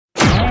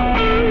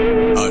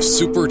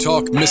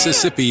SuperTalk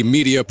Mississippi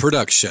media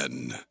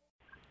production.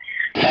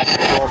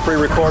 I'll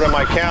pre-record on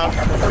my count.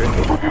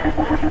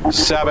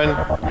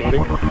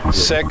 7,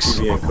 6,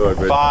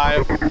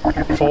 5,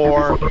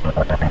 4,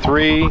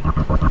 3,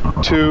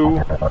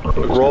 2.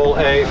 Roll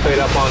A, fade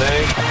up on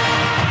A.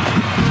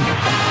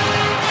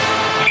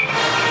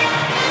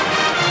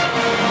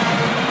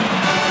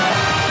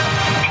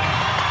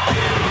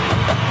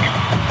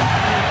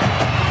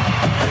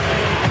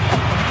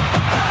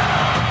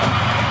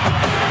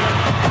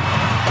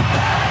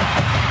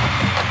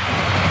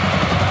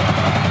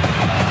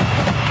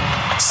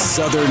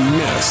 Southern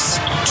Miss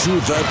to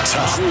the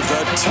top.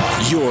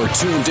 You're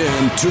tuned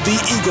in to the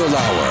Eagle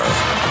Hour.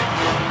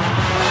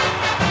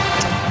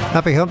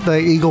 Happy Hump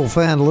Day, Eagle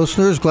fan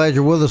listeners. Glad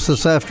you're with us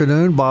this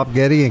afternoon. Bob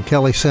Getty and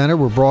Kelly Center.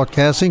 We're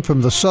broadcasting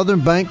from the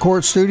Southern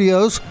Bancorp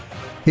Studios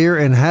here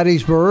in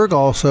Hattiesburg.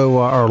 Also,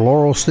 our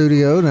Laurel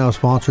studio, now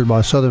sponsored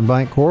by Southern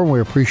Bancorp. We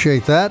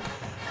appreciate that.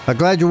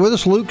 Glad you're with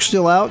us. Luke's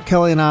still out.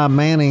 Kelly and I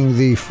manning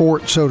the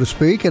fort, so to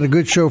speak, and a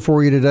good show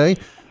for you today.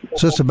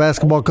 Assistant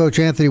basketball coach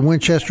Anthony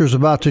Winchester is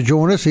about to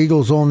join us.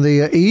 Eagles on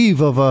the eve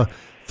of a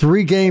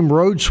 3-game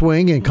road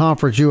swing in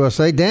Conference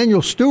USA.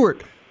 Daniel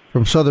Stewart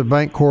from Southern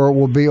Bancorp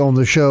will be on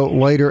the show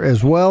later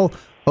as well.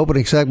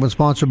 Opening segment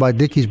sponsored by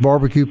Dickey's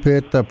Barbecue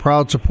Pit,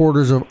 proud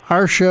supporters of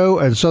our show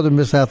and Southern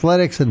Miss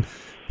Athletics, and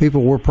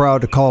people we're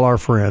proud to call our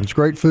friends.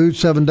 Great food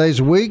 7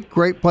 days a week.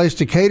 Great place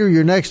to cater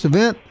your next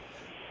event.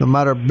 No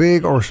matter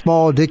big or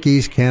small,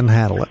 Dickey's can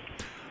handle it.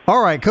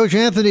 All right, Coach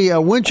Anthony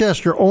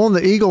Winchester on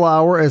the Eagle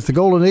Hour as the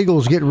Golden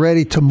Eagles get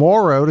ready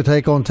tomorrow to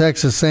take on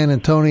Texas San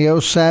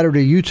Antonio,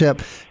 Saturday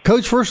UTEP.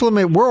 Coach, first let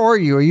me, where are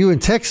you? Are you in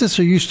Texas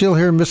or are you still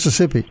here in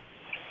Mississippi?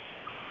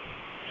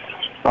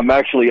 I'm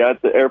actually at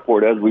the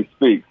airport as we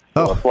speak.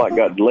 So our flight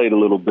got delayed a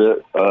little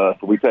bit, so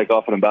we take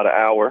off in about an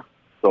hour.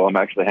 So I'm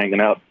actually hanging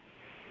out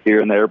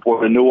here in the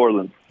airport in New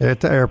Orleans.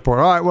 At the airport.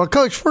 All right, well,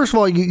 Coach, first of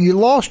all, you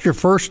lost your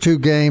first 2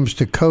 games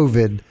to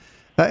COVID.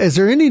 Is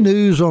there any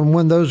news on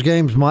when those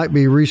games might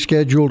be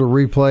rescheduled or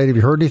replayed? Have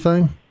you heard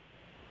anything?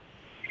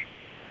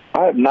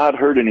 I have not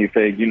heard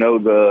anything. You know,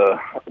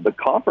 the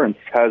conference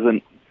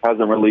hasn't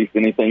released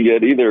anything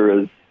yet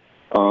either. It's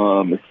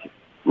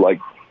like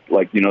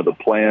you know, the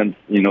plans,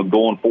 you know,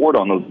 going forward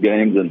on those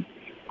games. And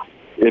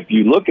if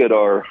you look at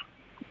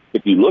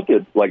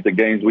like the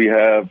games we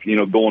have, you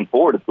know, going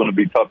forward, it's going to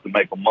be tough to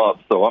make them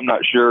up. So I'm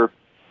not sure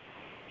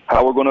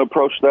how we're going to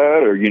approach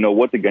that, or you know,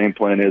 what the game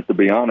plan is, to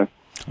be honest.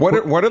 What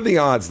are the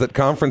odds that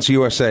Conference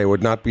USA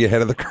would not be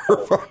ahead of the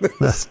curve on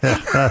this?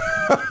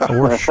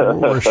 we're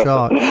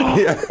shocked.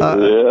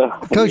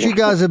 Coach, you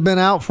guys have been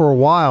out for a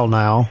while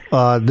now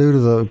due to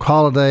the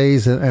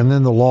holidays and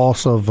then the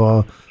loss of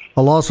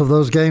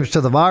those games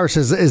to the virus.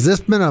 Has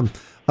this been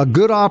a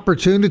good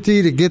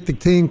opportunity to get the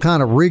team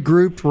kind of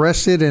regrouped,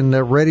 rested, and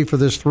ready for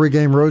this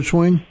 3-game road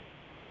swing?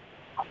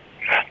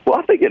 Well,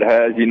 I think it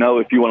has. You know,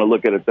 if you want to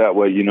look at it that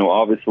way, you know,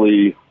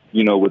 obviously,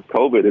 you know, with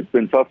COVID, it's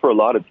been tough for a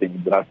lot of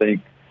teams, and I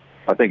think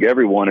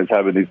everyone is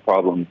having these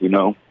problems, you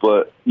know.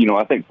 But, you know,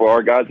 I think for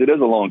our guys, it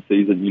is a long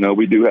season. You know,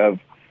 we do have,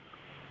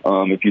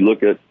 if you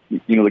look at,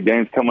 you know, the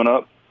games coming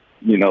up,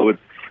 you know,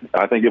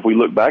 I think if we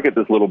look back at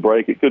this little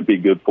break, it could be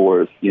good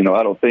for us. You know,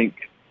 I don't think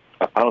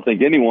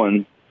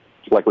anyone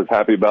was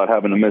happy about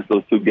having to miss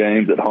those 2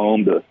 games at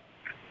home to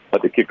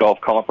kickoff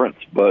conference,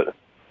 but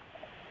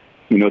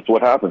you know, it's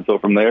what happened. So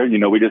from there, you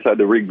know, we just had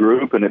to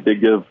regroup, and it did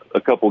give a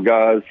couple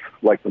guys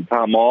some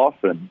time off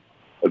and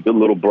a good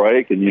little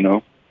break. And, you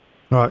know,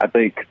 I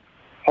think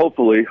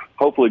hopefully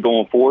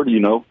going forward, you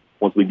know,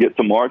 once we get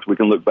to March, we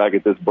can look back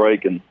at this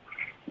break and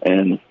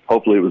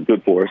hopefully it was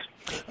good for us.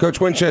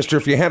 Coach Winchester,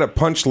 if you had a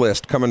punch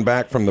list coming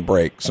back from the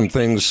break, some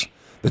things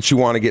that you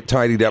want to get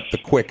tidied up the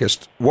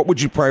quickest, what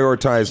would you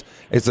prioritize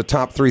as the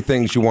top 3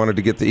 things you wanted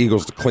to get the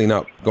Eagles to clean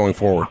up going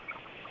forward?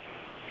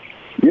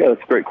 Yeah,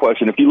 that's a great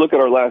question. If you look at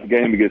our last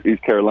game against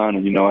East Carolina,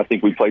 you know, I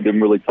think we played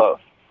them really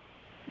tough.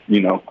 You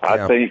know,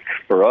 I think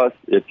for us,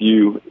 if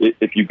you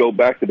go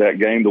back to that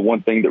game, the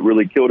one thing that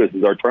really killed us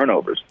is our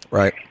turnovers.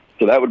 Right.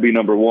 So that would be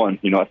number 1.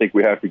 You know, I think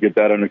we have to get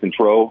that under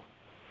control.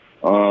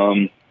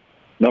 Number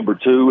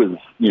 2 is,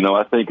 you know,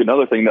 I think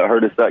another thing that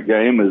hurt us that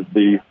game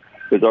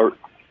is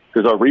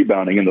our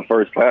rebounding in the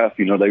first half.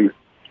 You know,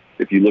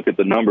 if you look at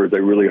the numbers, they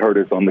really hurt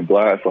us on the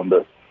glass and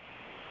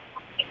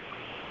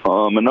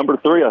number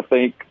 3, I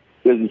think,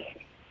 is,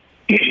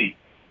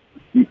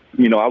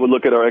 you know, I would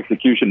look at our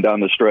execution down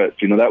the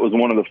stretch. You know, that was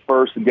one of the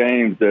first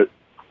games that,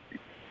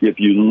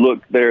 if you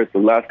look there at the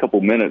last couple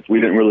minutes,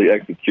 we didn't really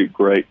execute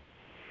great.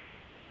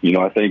 You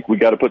know, I think we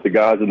got to put the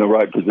guys in the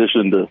right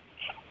position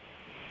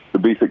to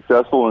be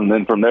successful, and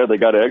then from there they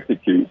got to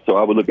execute. So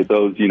I would look at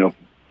those, you know,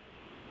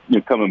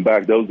 coming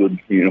back, those would,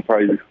 you know,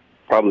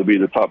 probably be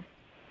the top,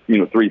 you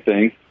know, 3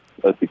 things.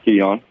 That's the key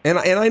on. And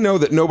I know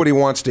that nobody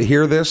wants to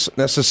hear this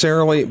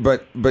necessarily,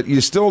 but you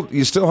still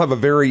have a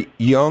very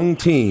young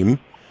team,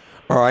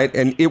 all right?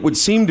 And it would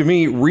seem to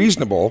me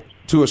reasonable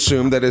to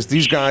assume that as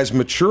these guys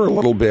mature a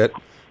little bit,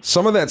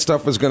 some of that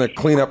stuff is going to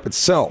clean up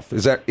itself.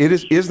 Is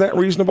that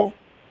reasonable?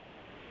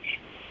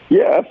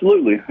 Yeah,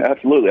 absolutely.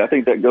 Absolutely. I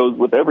think that goes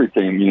with every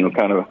team,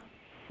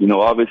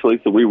 obviously.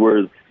 So we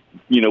were,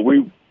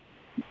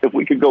 if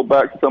we could go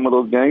back to some of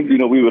those games,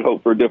 we would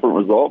hope for a different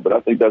result. But I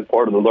think that's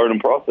part of the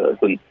learning process.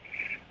 And,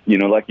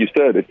 like you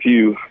said, if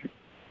you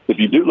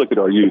do look at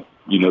our youth,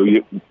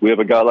 we have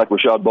a guy like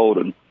Rashad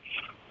Bolden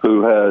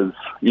who has,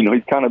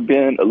 he's kind of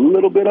been a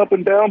little bit up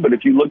and down. But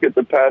if you look at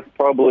the past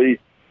probably,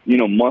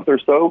 month or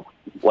so,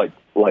 like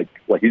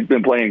he's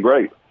been playing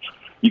great.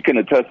 You can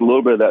attest a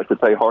little bit of that to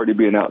Tay Hardy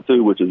being out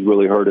too, which has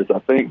really hurt us, I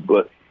think.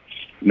 But,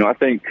 I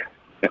think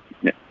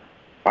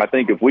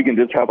if we can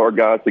just have our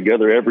guys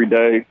together every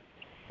day,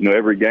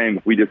 every game,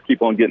 if we just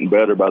keep on getting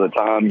better, by the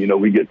time,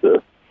 we get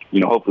to,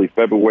 hopefully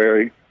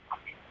February,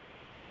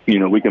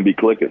 we can be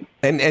clicking.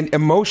 And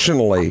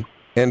emotionally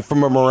and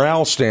from a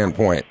morale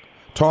standpoint,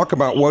 talk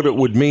about what it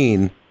would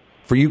mean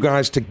for you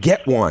guys to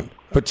get one,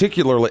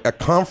 particularly a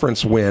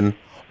conference win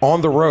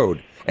on the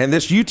road. And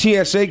this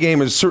UTSA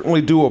game is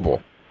certainly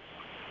doable.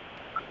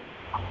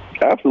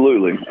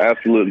 Absolutely. I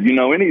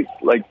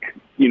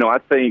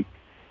think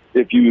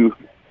if you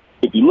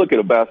look at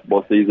a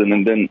basketball season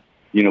and then,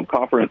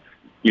 conference,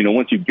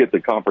 once you get to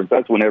conference,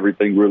 that's when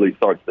everything really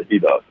starts to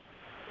heat up.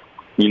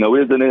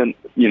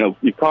 Your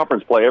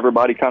conference play,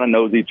 everybody kind of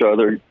knows each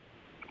other.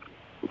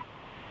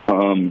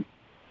 And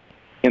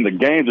the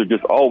games are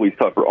just always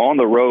tougher. On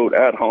the road,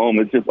 at home,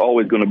 it's just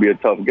always going to be a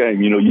tough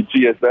game.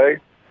 UTSA,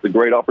 it's a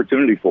great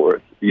opportunity for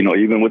us,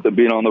 even with it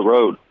being on the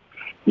road.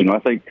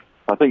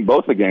 I think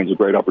both the games are a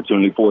great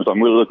opportunity for us.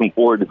 I'm really looking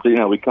forward to seeing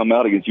how we come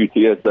out against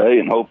UTSA,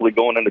 and hopefully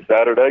going into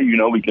Saturday, we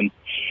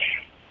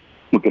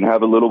can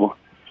have a little,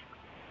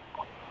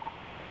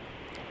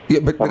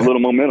 have a little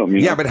momentum.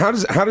 Yeah, but how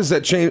does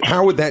that change?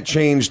 How would that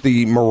change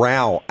the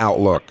morale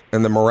outlook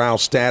and the morale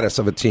status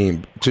of a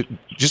team to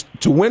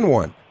win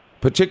one,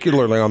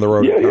 particularly on the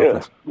road?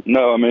 Yeah.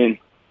 No, I mean,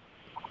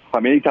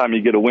 anytime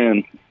you get a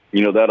win,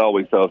 that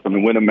always helps.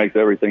 Winning makes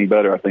everything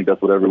better. I think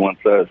that's what everyone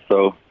says.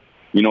 So.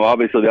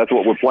 Obviously that's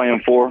what we're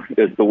playing for,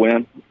 is to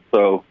win.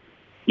 So,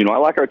 I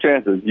like our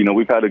chances.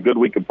 We've had a good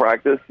week of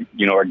practice.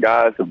 Our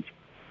guys have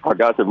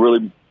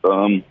really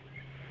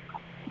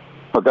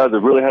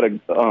had a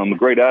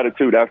great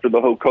attitude after the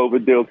whole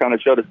COVID deal kind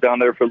of shut us down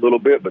there for a little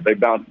bit, but they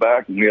bounced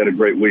back and we had a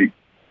great week.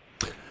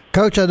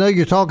 Coach, I know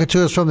you're talking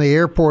to us from the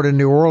airport in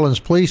New Orleans.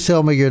 Please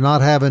tell me you're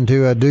not having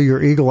to do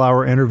your Eagle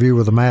Hour interview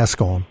with a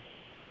mask on.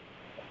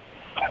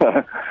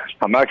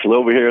 I'm actually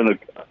over here in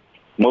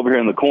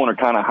the corner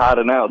kind of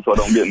hiding out so I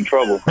don't get in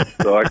trouble.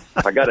 So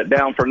I got it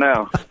down for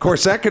now. Of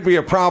course, that could be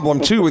a problem,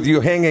 too, with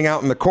you hanging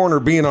out in the corner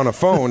being on a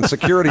phone.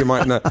 Security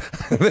might not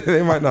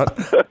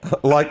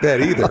like that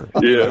either.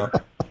 Yeah.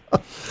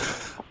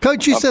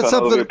 Coach, you said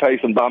something. I'm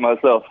pacing by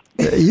myself.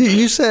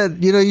 You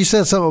said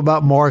something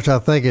about March I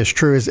think is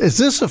true. Is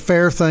this a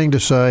fair thing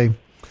to say?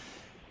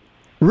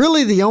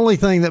 Really, the only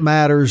thing that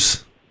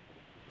matters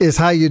is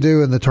how you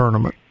do in the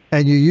tournament.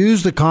 And you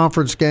use the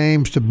conference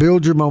games to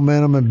build your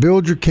momentum and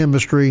build your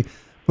chemistry,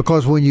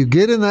 because when you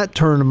get in that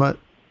tournament,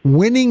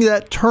 winning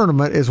that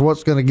tournament is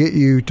what's going to get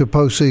you to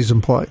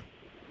postseason play.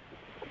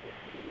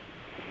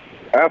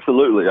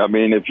 Absolutely.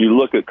 If you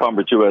look at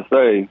Conference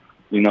USA,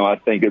 I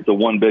think it's a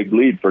one big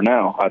lead for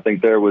now. I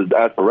think there was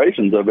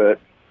aspirations of that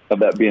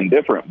being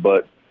different,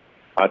 but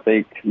I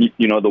think,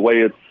 the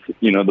way it's,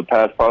 the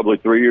past probably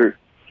 3 years,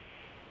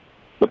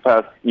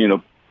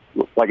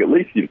 like at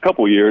least a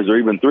couple years or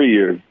even 3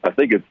 years, I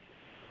think it's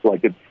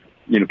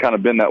kind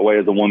of been that way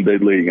as a one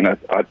big league. And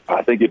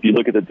I think if you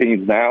look at the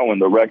teams now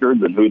and the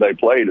records and who they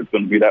played, it's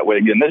going to be that way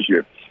again this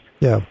year.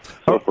 Yeah.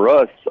 So for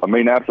us,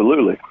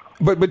 absolutely.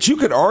 But you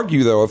could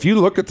argue, though, if you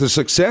look at the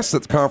success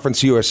that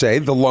Conference USA,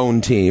 the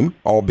lone team,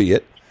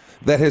 albeit,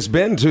 that has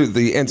been to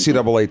the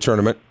NCAA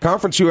tournament,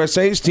 Conference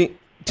USA's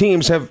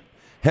teams have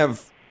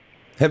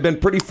been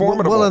pretty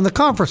formidable. Well, and the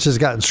conference has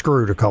gotten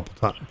screwed a couple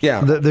times. Yeah.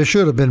 There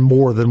should have been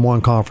more than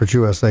one Conference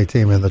USA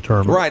team in the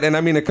tournament. Right, and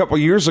a couple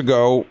years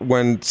ago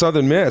when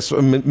Southern Miss,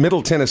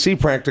 Middle Tennessee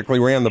practically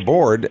ran the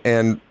board,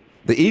 and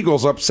the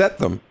Eagles upset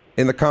them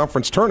in the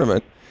conference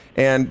tournament.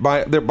 And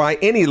by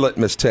any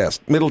litmus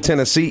test, Middle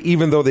Tennessee,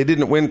 even though they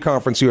didn't win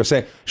Conference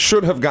USA,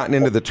 should have gotten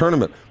into the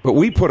tournament. But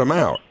we put them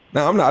out.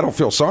 Now, I don't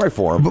feel sorry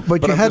for them.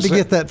 But you had to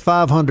get that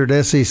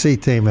 500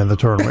 SEC team in the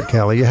tournament,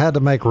 Kelly. You had to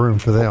make room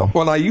for them.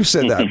 Well, now you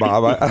said that,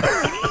 Bob.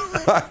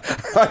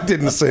 I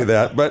didn't say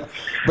that. But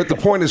the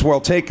point is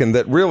well taken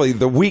that really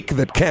the week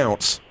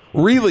that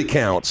really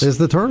counts, is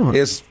the tournament.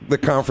 Is the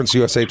Conference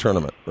USA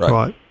tournament.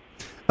 Right.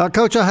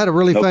 Coach, I had a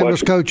really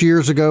famous coach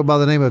years ago by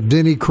the name of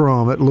Denny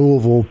Crum at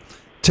Louisville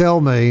tell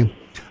me,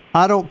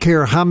 I don't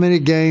care how many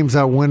games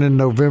I win in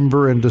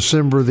November and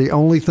December. The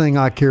only thing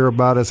I care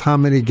about is how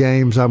many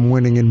games I'm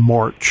winning in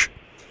March.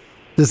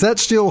 Does that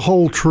still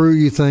hold true,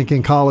 you think,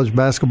 in college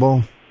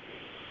basketball?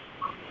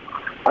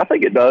 I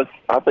think it does.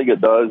 I think,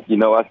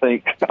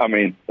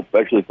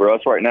 especially for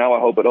us right now, I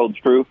hope it holds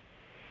true.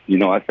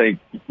 I think,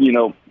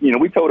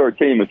 we told our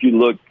team, if you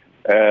look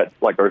at,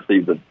 our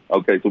season,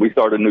 okay, so we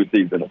start a new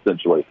season,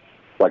 essentially,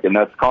 and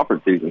that's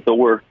conference season. So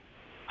we're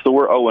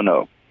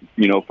 0-0.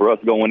 For us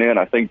going in,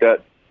 I think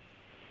that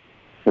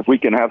if we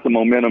can have some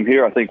momentum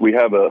here, I think we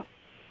have a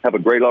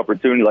great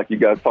opportunity, like you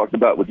guys talked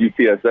about with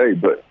UTSA.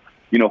 But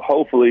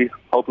hopefully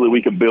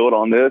we can build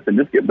on this and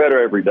just get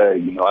better every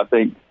day. I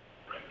think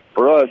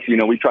for us,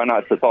 we try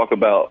not to talk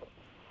about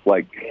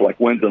like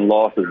wins and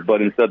losses,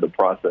 but instead the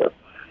process.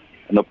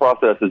 And the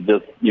process is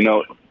just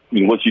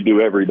what you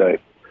do every day.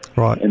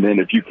 Right. And then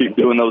if you keep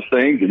doing those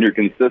things and you're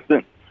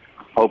consistent,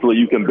 hopefully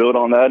you can build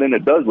on that, and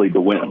it does lead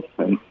to wins.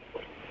 And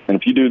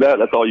if you do that,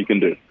 that's all you can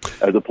do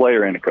as a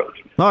player and a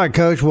coach. All right,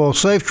 Coach. Well,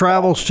 safe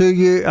travels to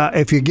you.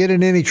 If you get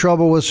in any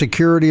trouble with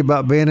security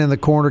about being in the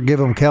corner, give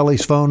him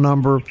Kelly's phone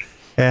number,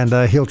 and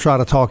he'll try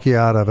to talk you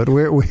out of it.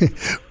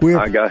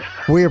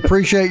 We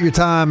appreciate your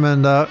time,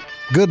 and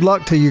good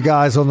luck to you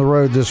guys on the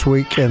road this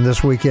week and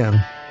this weekend.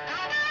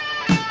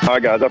 All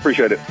right, guys. I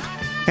appreciate it.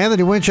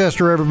 Anthony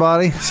Winchester,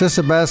 everybody,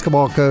 assistant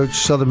basketball coach,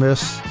 Southern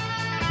Miss,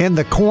 in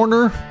the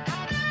corner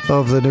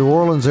of the New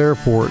Orleans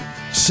airport,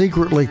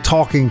 secretly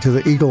talking to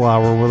the Eagle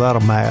Hour without a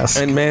mask.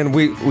 And man,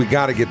 we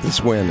got to get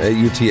this win at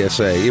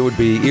UTSA. It would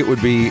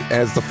be,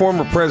 as the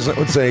former president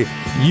would say,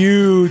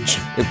 huge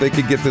if they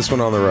could get this one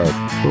on the road.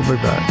 We'll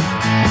be back.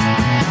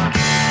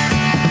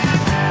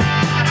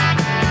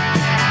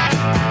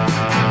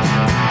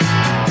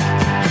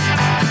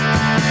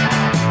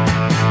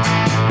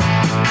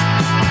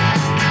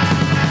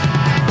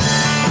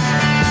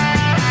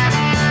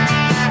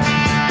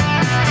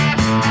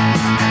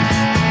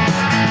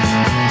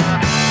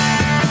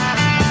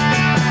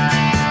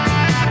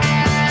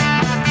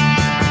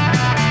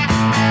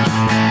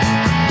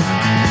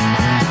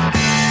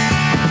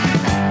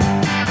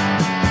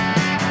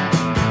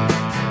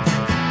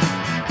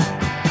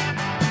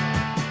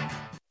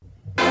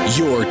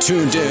 You're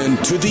tuned in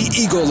to the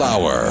Eagle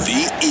Hour.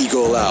 The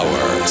Eagle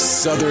Hour.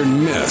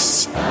 Southern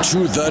Miss to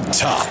the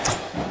top.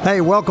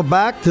 Hey, welcome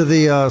back to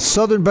the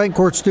Southern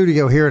Bancorp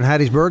studio here in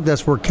Hattiesburg.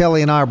 That's where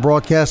Kelly and I are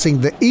broadcasting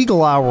the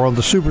Eagle Hour on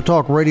the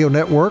SuperTalk Radio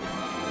Network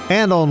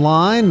and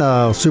online,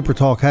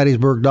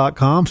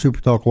 supertalkhattiesburg.com,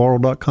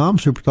 supertalklaurel.com,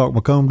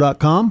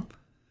 supertalkmacomb.com,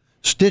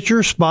 Stitcher,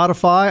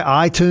 Spotify,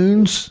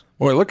 iTunes.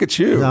 Boy, look at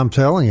you. I'm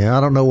telling you,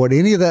 I don't know what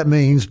any of that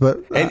means,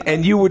 but...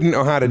 And you wouldn't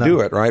know how to do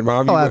it, right,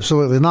 Bob?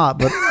 Absolutely not.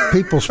 But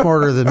people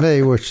smarter than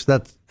me, which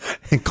that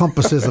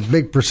encompasses a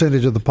big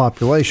percentage of the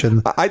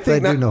population,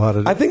 they do know how to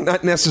do it. I think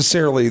not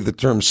necessarily the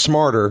term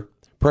smarter,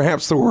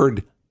 perhaps the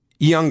word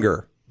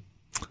younger.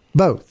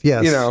 Both,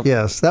 yes.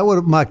 Yes. That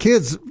would my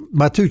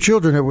two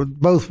children,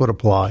 both would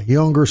apply.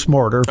 Younger,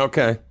 smarter.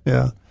 Okay.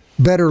 Yeah.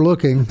 Better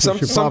looking.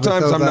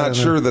 Sometimes I'm not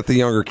sure that the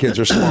younger kids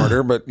are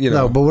smarter, but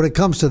No, but when it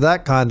comes to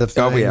that kind of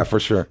thing. Oh, yeah, for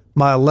sure.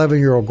 My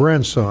 11-year-old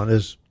grandson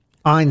is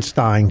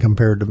Einstein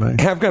compared to me.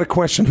 I've got a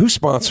question. Who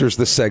sponsors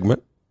this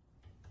segment?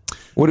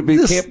 Would it be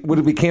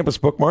Campus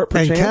Bookmart,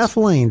 perchance? And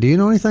Kathleen, do you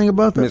know anything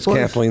about that Miss place?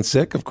 Kathleen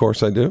Sick, of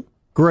course I do.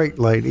 Great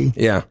lady.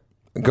 Yeah.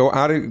 Go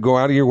out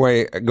of your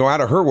way, go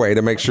out of her way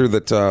to make sure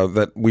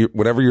that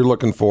whatever you're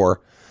looking for,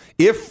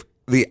 if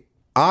the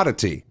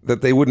oddity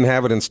that they wouldn't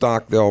have it in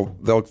stock,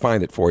 they'll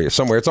find it for you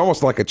somewhere. It's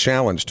almost like a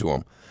challenge to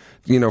them,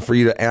 for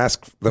you to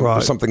ask them for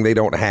something they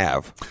don't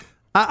have.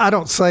 I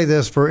don't say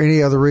this for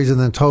any other reason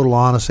than total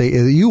honesty.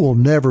 You will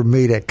never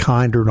meet a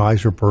kinder,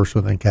 nicer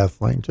person than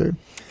Kathleen, too.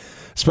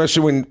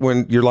 Especially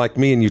when you're like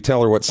me and you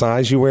tell her what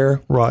size you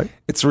wear. Right.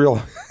 It's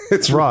real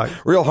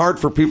hard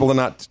for people to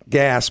not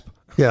gasp.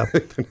 Yeah.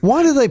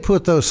 Why do they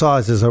put those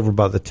sizes over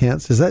by the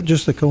tents? Is that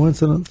just a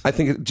coincidence? I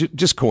think it's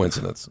just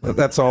coincidence.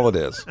 That's all it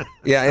is.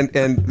 Yeah,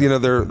 and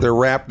they're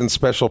wrapped in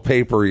special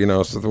paper,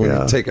 so that when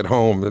you take it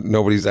home,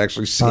 nobody's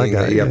actually seeing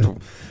that you have to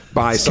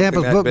buy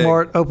something Campus that big.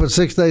 Bookmart open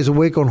 6 days a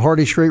week on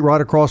Hardy Street,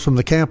 right across from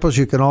the campus.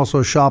 You can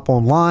also shop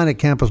online at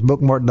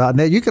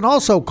campusbookmart.net. You can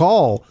also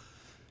call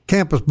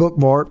Campus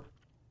Bookmart.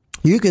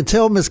 You can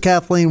tell Miss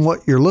Kathleen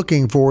what you're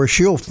looking for.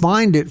 She'll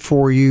find it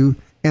for you,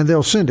 and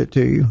they'll send it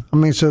to you. I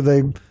mean,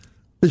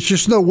 there's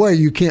just no way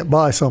you can't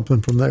buy something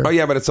from there. Oh,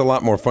 yeah, but it's a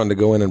lot more fun to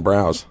go in and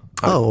browse.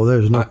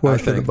 There's no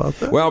question about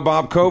that. Well,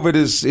 Bob, COVID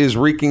is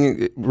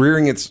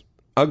rearing its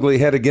ugly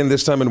head again,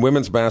 this time in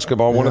women's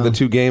basketball. One of the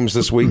two games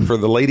this week for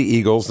the Lady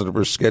Eagles that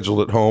were scheduled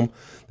at home.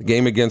 The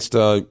game against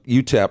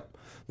UTEP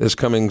this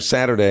coming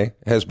Saturday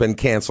has been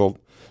canceled.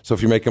 So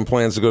if you're making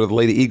plans to go to the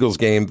Lady Eagles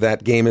game,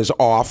 that game is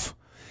off.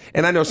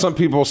 And I know some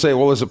people will say,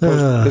 well, is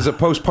it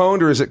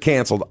postponed or is it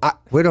canceled?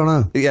 We don't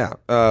know. Yeah,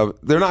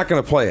 they're not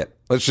going to play it.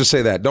 Let's just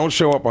say that. Don't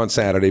show up on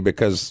Saturday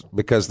because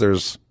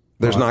there's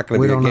not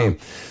going to be a game.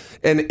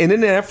 And in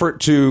an effort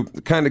to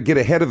kind of get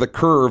ahead of the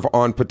curve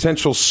on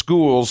potential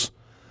schools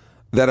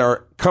that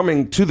are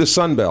coming to the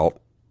Sun Belt,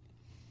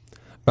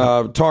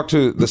 talked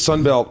to the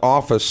Sun Belt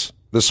office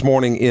this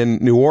morning in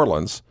New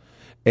Orleans.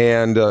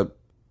 And of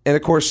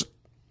course,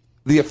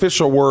 the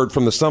official word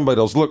from the Sun Belt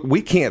is, look,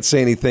 we can't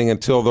say anything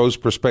until those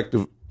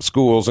prospective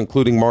schools,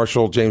 including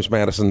Marshall, James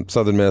Madison,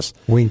 Southern Miss,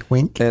 wink,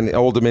 wink, and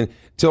Old Dominion,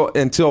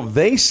 until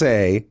they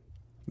say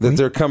that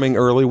they're coming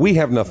early, we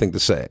have nothing to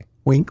say.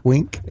 Wink,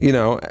 wink.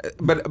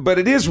 But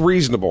it is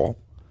reasonable.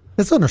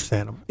 It's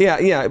understandable.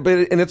 Yeah,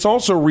 and it's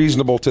also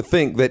reasonable to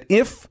think that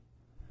if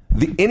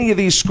any of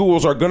these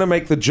schools are going to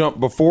make the jump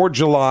before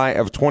July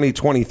of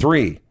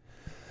 2023,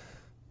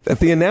 that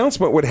the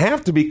announcement would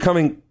have to be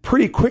coming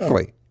pretty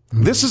quickly.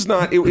 This is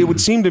not, it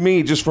would seem to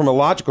me, just from a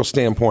logical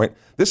standpoint,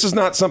 this is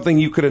not something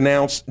you could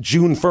announce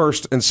June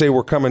 1st and say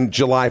we're coming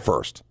July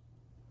 1st,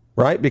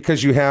 right?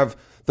 Because you have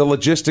the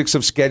logistics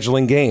of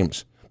scheduling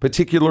games,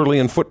 particularly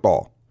in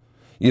football.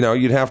 You know,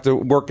 you'd have to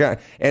work out,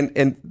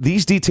 and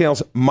these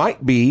details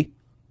might be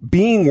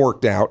being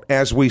worked out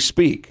as we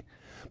speak.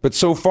 But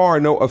so far,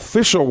 no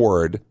official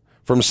word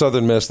from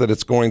Southern Miss that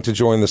it's going to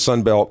join the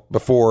Sun Belt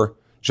before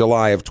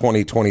July of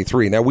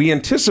 2023. Now, we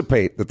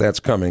anticipate that that's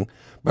coming,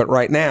 but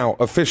right now,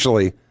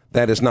 officially,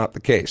 that is not the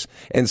case.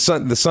 And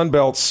the Sun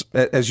Belt's,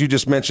 as you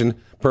just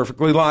mentioned,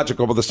 perfectly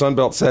logical, but the Sun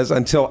Belt says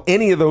until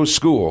any of those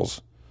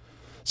schools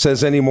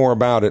says any more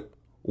about it,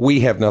 we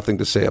have nothing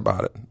to say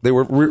about it. They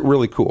were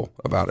really cool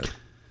about it.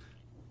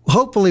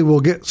 Hopefully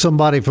we'll get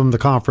somebody from the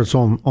conference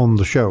on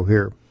the show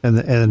here in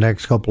the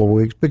next couple of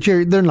weeks. But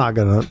Jerry, they're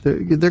going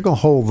to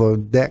hold the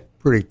deck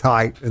pretty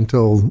tight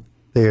until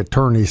the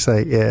attorneys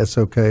say, yeah, it's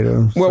okay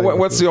to. Well,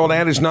 what's the old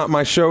adage? Not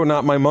my show,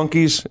 not my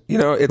monkeys. You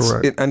know,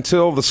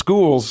 until the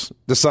schools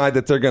decide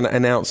that they're going to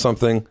announce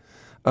something.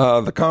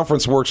 The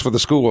conference works for the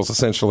schools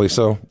essentially,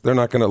 so they're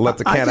not going to let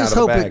the cat out of the bag. I just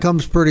hope it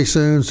comes pretty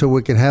soon so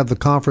we can have the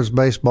conference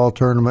baseball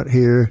tournament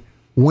here,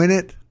 win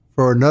it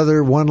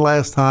for one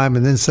last time,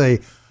 and then say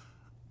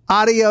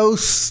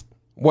adios.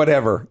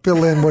 Whatever.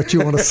 Fill in what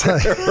you want to say.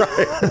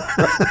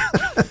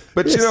 right.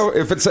 But you know,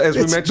 if it's as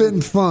we mentioned,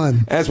 been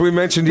fun. As we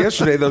mentioned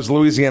yesterday, those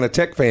Louisiana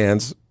Tech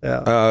fans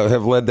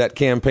have led that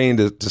campaign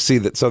to see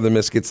that Southern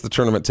Miss gets the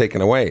tournament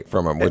taken away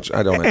from them, which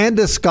I don't. And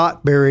as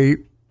Scott Berry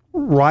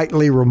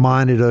rightly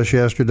reminded us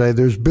yesterday,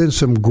 there's been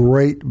some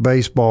great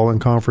baseball in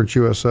Conference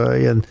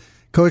USA, and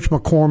Coach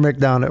McCormick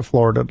down at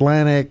Florida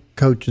Atlantic,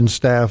 coaching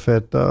staff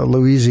at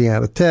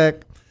Louisiana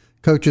Tech,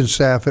 coaching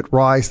staff at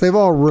Rice, they've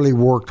all really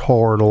worked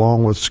hard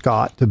along with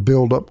Scott to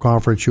build up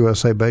Conference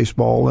USA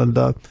baseball. And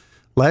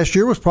last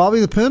year was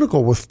probably the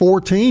pinnacle with 4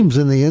 teams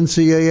in the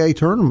NCAA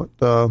tournament.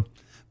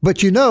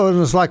 But you know,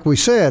 and it's like we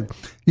said,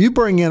 you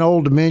bring in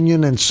Old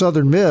Dominion and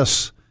Southern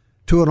Miss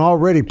to an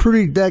already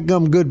pretty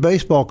dadgum good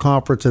baseball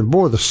conference, and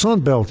boy, the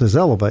Sun Belt is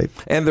elevated.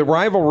 And the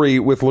rivalry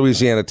with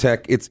Louisiana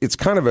Tech, it's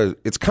kind of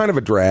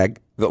a drag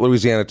that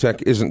Louisiana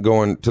Tech isn't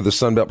going to the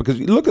Sun Belt, because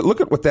you look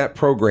at what that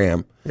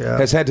program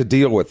has had to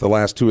deal with the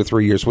last 2 or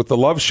 3 years, with the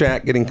Love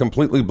Shack getting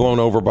completely blown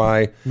over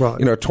by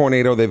a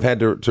tornado. They've had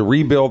to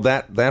rebuild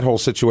that whole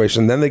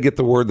situation. Then they get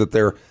the word that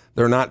they're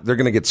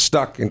going to get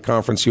stuck in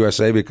Conference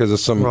USA because of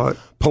some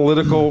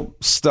political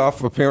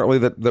stuff apparently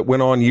that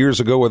went on years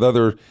ago with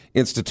other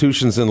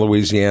institutions in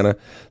Louisiana.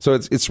 So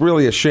it's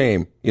really a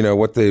shame,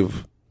 what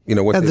they've and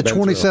the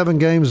 27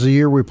 games a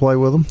year we play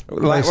with them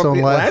based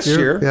on last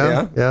year.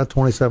 Yeah,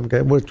 27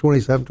 games. What,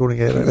 27,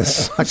 28?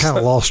 I kind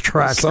of lost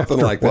track. Something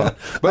like that.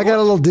 But I got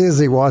a little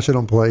dizzy watching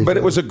them play. But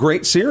it was a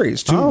great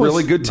series. Two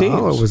really good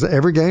teams.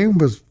 Every game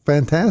was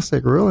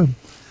fantastic, really.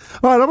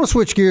 All right, I'm going to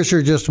switch gears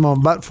here just a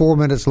moment. About 4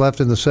 minutes left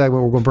in the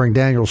segment. We're going to bring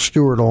Daniel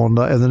Stewart on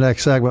in the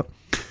next segment.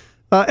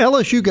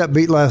 LSU got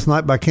beat last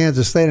night by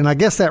Kansas State, and I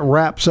guess that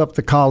wraps up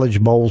the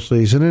college bowl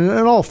season. And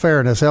in all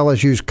fairness,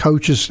 LSU's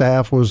coaching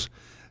staff was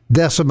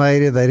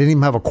decimated. They didn't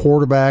even have a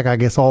quarterback. I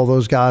guess all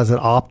those guys that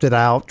opted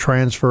out,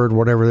 transferred,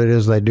 whatever it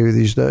is they do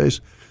these days,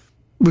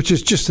 which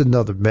is just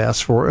another mess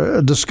for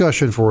a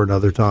discussion for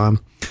another time.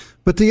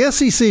 But the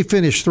SEC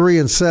finished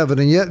 3-7,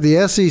 and yet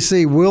the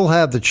SEC will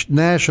have the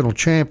national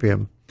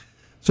champion.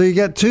 So you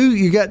got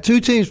two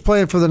teams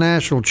playing for the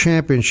national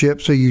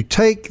championship. So you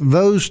take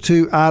those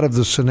two out of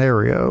the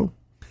scenario,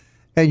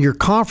 and your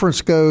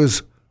conference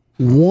goes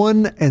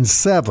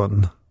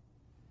 1-7,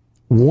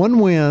 1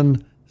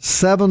 win,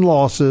 7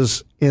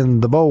 losses in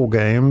the bowl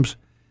games.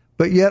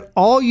 But yet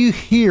all you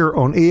hear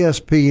on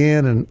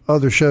ESPN and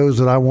other shows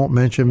that I won't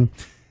mention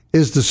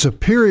is the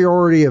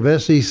superiority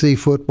of SEC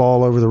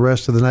football over the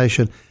rest of the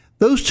nation.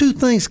 Those two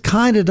things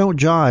kind of don't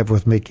jive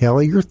with me,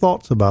 Kelly. Your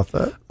thoughts about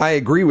that? I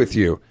agree with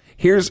you.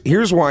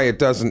 Here's why it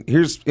doesn't.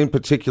 Here's in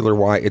particular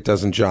why it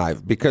doesn't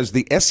jive. Because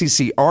the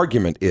SEC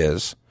argument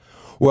is,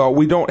 well,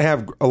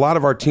 a lot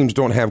of our teams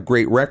don't have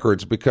great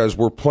records because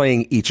we're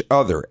playing each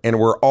other and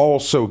we're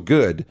all so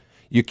good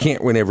you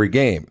can't win every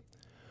game.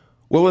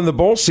 Well, in the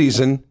bowl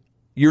season,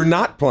 you're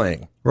not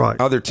playing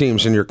other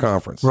teams in your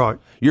conference. Right.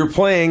 You're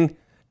playing.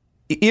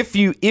 If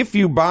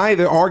you buy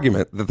the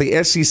argument that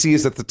the SEC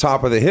is at the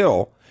top of the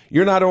hill,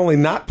 you're not only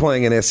not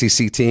playing an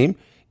SEC team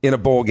in a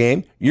bowl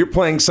game, you're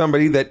playing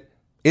somebody that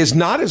is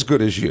not as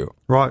good as you.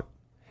 Right.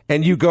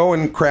 And you go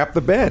and crap the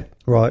bed.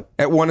 Right.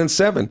 At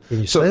 1-7. Can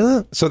you say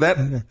that? So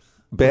that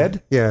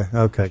bed? Yeah.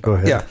 Okay. Go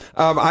ahead. Yeah.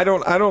 I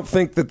don't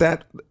think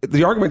that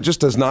the argument just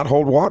does not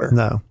hold water.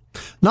 No.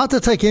 Not to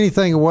take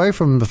anything away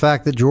from the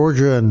fact that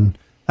Georgia and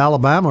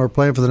Alabama are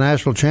playing for the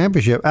national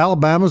championship.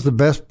 Alabama's the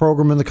best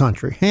program in the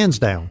country, hands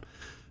down.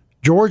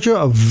 Georgia,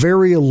 a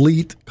very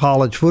elite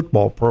college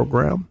football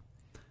program.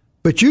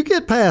 But you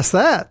get past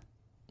that,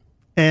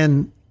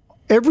 and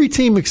every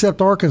team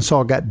except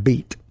Arkansas got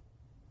beat.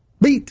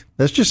 Beat.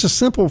 That's just a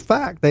simple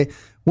fact. They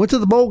went to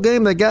the bowl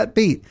game, they got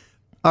beat.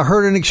 I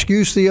heard an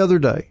excuse the other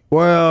day.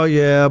 Well,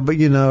 yeah, but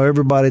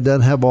everybody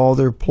doesn't have all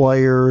their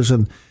players,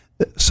 and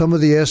some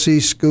of the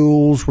SEC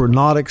schools were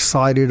not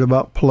excited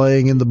about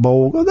playing in the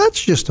bowl. Well,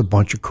 that's just a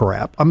bunch of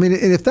crap. I mean,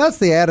 and if that's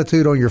the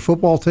attitude on your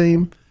football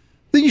team,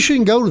 then you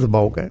shouldn't go to the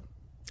bowl game.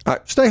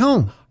 Stay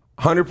home.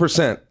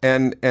 100%.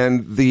 And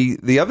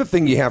the other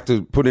thing you have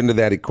to put into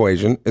that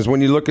equation is when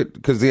you look at,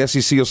 because the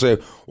SEC will say,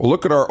 well,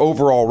 look at our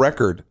overall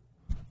record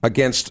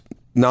against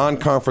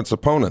non-conference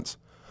opponents.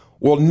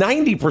 Well,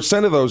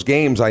 90% of those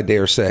games, I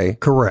dare say,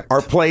 correct,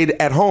 are played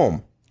at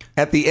home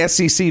at the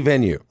SEC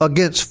venue.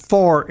 Against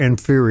far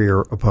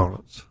inferior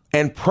opponents.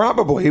 And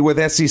probably with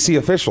SEC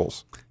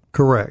officials.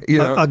 Correct.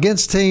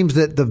 Against teams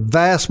that the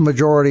vast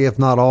majority, if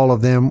not all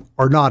of them,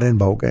 are not in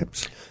bowl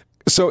games.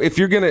 So if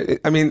you're going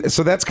to,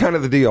 so that's kind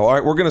of the deal. All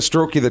right, we're going to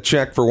stroke you the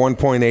check for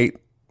 $1.8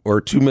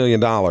 or $2 million,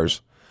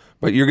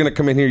 but you're going to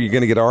come in here, you're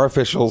going to get our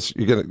officials,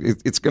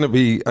 it's going to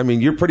be,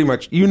 you're pretty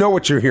much,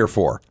 what you're here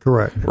for.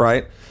 Correct.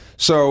 Right?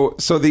 So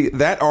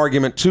that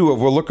argument, too, of,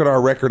 well, look at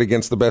our record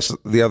against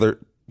the other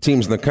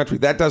teams in the country,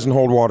 that doesn't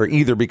hold water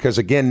either because,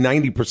 again,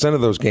 90%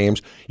 of those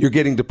games you're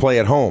getting to play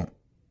at home.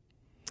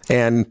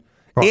 And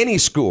any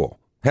school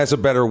has a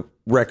better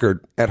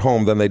record at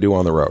home than they do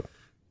on the road.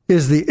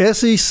 Is the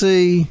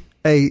SEC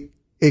a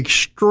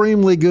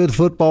extremely good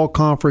football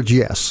conference?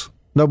 Yes.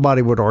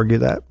 Nobody would argue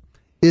that.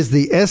 Is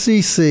the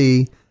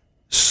SEC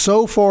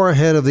so far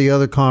ahead of the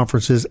other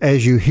conferences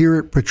as you hear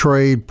it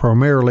portrayed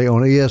primarily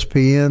on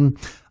ESPN?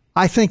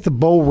 I think the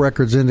bowl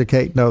records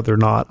indicate no, they're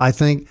not. I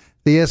think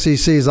the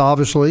SEC is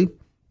obviously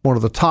one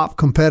of the top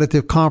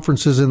competitive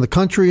conferences in the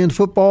country in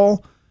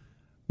football,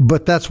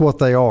 but that's what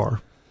they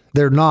are.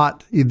 They're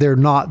not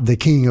the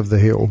king of the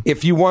hill.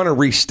 If you want to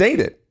restate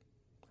it,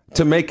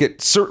 to make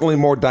it certainly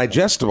more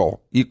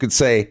digestible, you could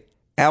say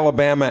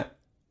Alabama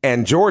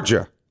and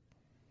Georgia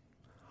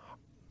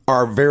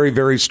are very,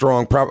 very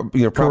strong,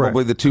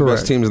 probably the two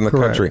best teams in the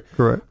country.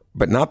 Correct.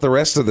 But not the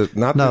rest of the...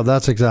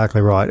 That's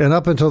exactly right. And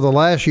up until the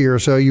last year or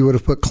so, you would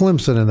have put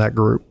Clemson in that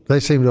group. They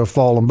seem to have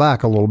fallen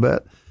back a little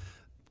bit.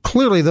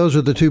 Clearly, those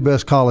are the two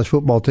best college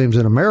football teams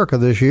in America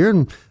this year,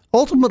 and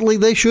ultimately,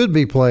 they should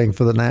be playing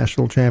for the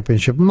national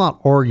championship. I'm not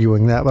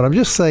arguing that, but I'm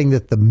just saying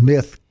that the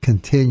myth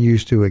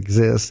continues to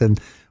exist. And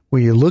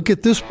when you look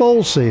at this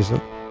bowl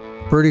season,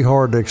 pretty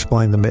hard to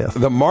explain the myth.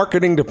 The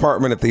marketing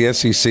department at the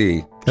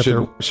SEC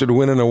should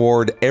win an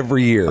award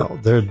every year. Oh,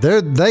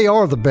 they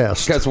are the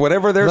best. Because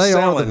whatever they're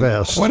selling, are the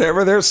best.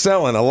 Whatever they're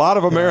selling, a lot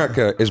of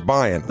America is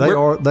buying. They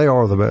are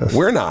the best.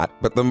 We're not,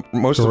 but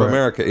most of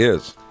America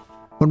is.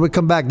 When we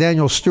come back,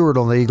 Daniel Stewart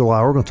on the Eagle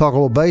Hour. We're going to talk a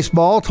little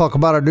baseball, talk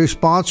about our new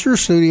sponsor,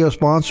 studio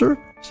sponsor.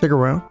 Stick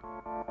around.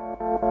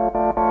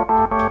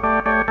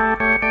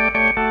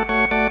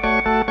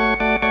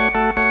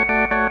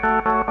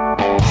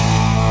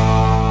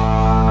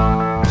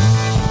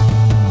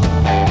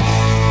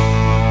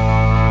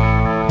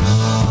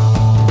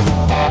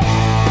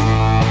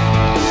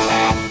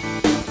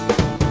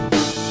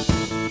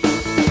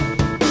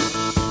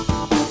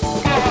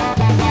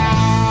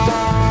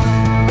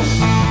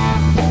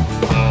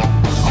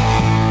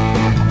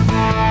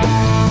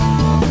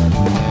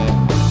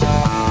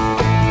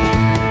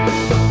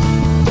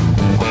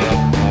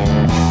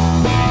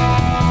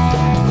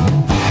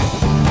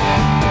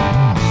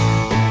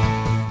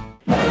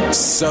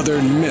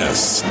 Southern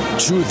Miss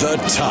to the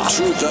top.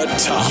 To the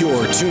top.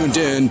 You're tuned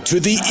in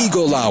to the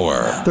Eagle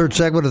Hour. Third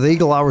segment of the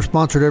Eagle Hour,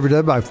 sponsored every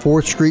day by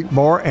 4th Street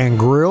Bar and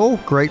Grill.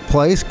 Great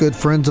place, good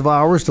friends of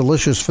ours,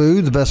 delicious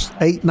food, the best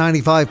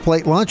 $8.95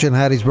 plate lunch in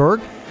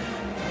Hattiesburg.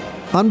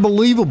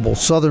 Unbelievable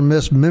Southern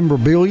Miss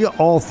memorabilia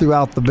all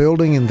throughout the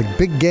building, and the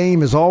big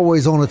game is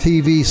always on a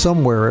TV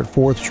somewhere at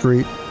 4th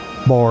Street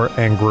Bar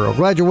and Grill.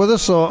 Glad you're with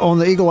us on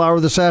the Eagle Hour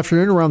this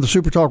afternoon around the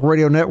Super Talk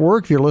Radio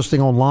Network. If you're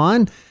listening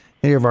online,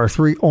 any of our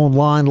 3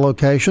 online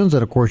locations,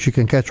 and of course you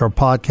can catch our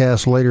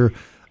podcast later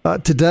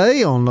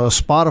today on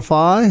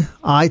Spotify,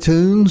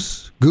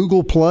 iTunes,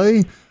 Google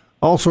Play,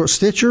 also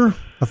Stitcher.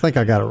 I think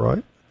I got it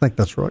right. I think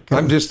that's right.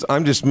 I'm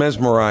just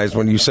mesmerized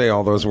when you say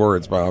all those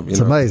words, Bob. It's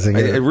amazing.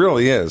 It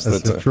really is.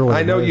 It's really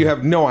I know amazing. You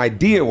have no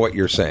idea what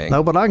you're saying.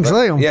 No, but I can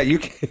say them. Yeah, you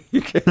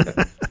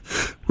can.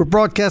 We're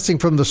broadcasting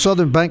from the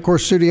Southern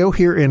Bancorp Studio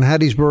here in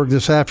Hattiesburg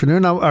this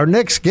afternoon. Now, our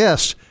next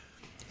guest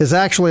is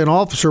actually an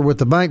officer with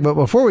the bank. But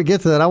before we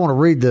get to that, I want to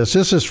read this.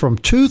 This is from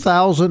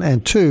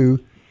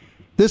 2002.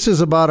 This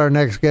is about our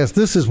next guest.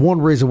 This is one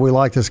reason we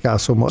like this guy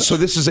so much. So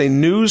this is a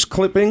news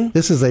clipping?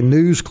 This is a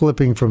news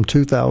clipping from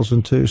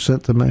 2002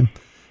 sent to me.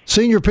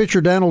 Senior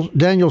pitcher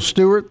Daniel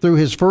Stewart threw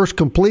his first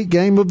complete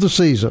game of the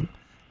season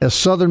as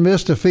Southern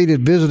Miss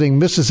defeated visiting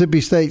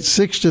Mississippi State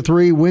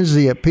 6-3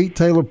 Wednesday at Pete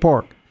Taylor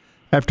Park.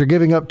 After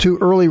giving up 2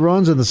 early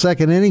runs in the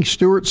second inning,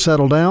 Stewart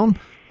settled down,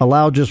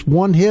 allowed just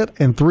 1 hit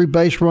and 3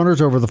 base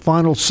runners over the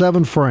final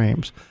 7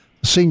 frames.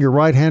 The senior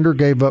right-hander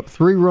gave up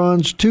 3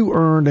 runs, 2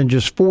 earned, and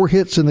just 4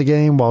 hits in the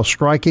game while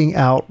striking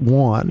out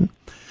 1.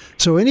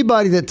 So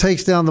anybody that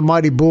takes down the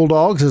mighty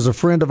Bulldogs is a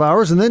friend of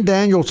ours. And then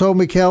Daniel told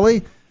me,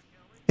 Kelly,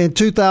 in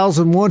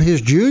 2001,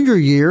 his junior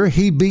year,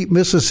 he beat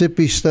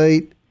Mississippi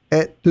State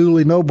at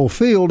Dooley Noble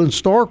Field in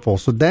Starkville.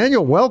 So,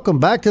 Daniel, welcome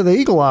back to the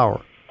Eagle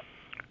Hour.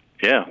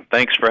 Yeah,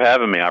 thanks for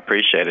having me. I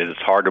appreciate it. It's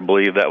hard to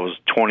believe that was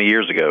 20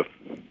 years ago.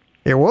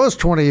 It was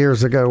 20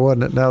 years ago,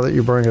 wasn't it, now that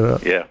you bring it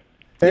up? Yeah.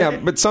 Yeah,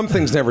 but some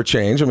things never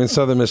change. I mean,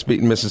 Southern Miss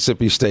beating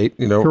Mississippi State,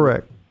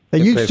 Correct.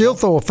 And you can still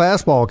throw a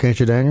fastball, can't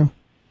you, Daniel?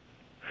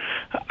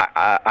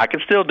 I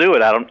can still do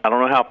it. I don't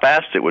know how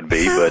fast it would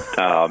be, but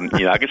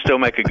I can still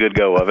make a good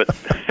go of it.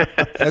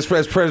 As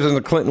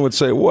President Clinton would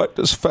say, what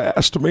does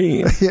fast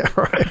mean? Yeah,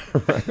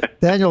 right.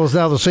 Daniel is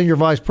now the Senior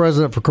Vice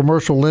President for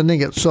Commercial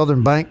Lending at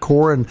Southern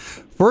Bancorp. And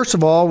first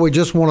of all, we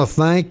just want to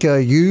thank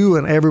you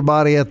and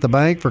everybody at the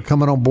bank for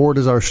coming on board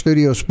as our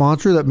studio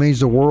sponsor. That means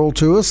the world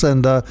to us,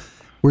 and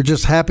we're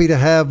just happy to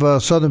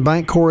have Southern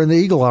Bancorp in the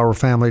Eagle Hour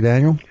family,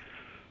 Daniel.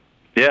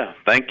 Yeah,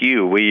 thank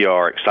you. We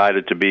are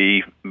excited to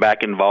be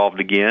back involved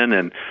again,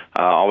 and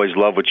always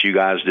love what you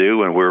guys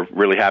do, and we're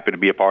really happy to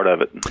be a part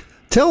of it.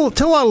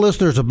 Tell our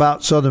listeners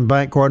about Southern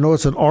Bancorp. I know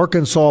it's an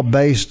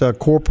Arkansas-based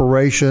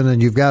corporation,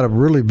 and you've got a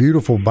really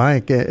beautiful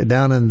bank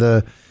down in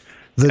the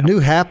new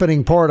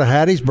happening part of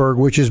Hattiesburg,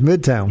 which is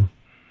Midtown.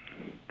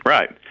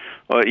 Right.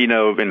 Well,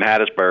 in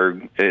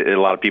Hattiesburg, a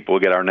lot of people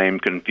get our name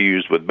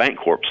confused with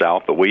Bancorp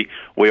South, but we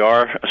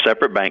are a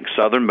separate bank,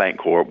 Southern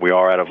Bancorp. We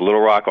are out of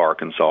Little Rock,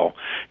 Arkansas.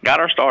 Got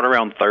our start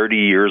around 30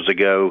 years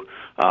ago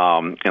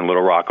in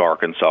Little Rock,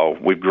 Arkansas.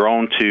 We've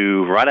grown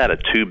to right at a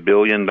 $2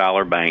 billion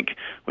bank.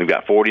 We've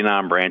got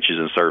 49 branches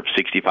and serve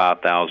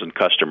 65,000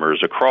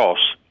 customers across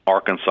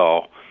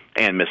Arkansas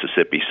and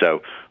Mississippi.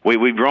 So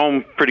we've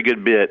grown pretty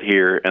good bit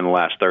here in the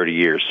last 30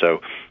 years.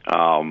 So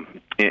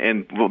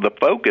and the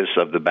focus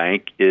of the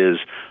bank is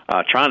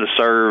trying to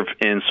serve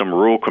in some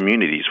rural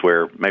communities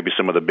where maybe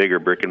some of the bigger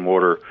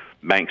brick-and-mortar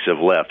banks have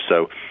left.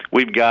 So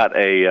we've got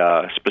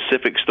a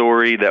specific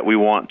story that we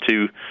want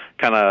to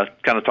kind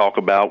of talk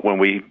about when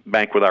we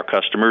bank with our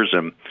customers,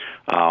 and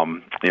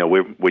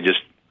we just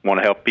want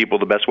to help people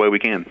the best way we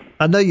can.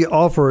 I know you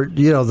offer,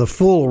 the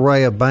full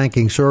array of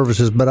banking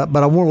services, but I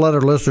want to let our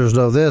listeners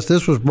know this.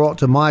 This was brought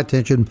to my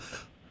attention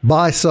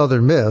by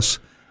Southern Miss,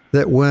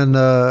 that when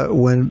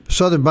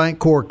Southern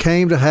Bancorp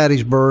came to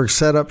Hattiesburg,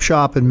 set up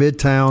shop in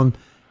Midtown,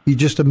 you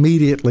just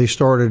immediately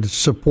started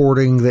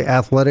supporting the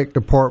athletic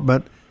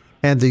department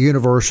and the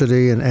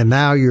university, and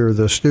now you're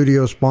the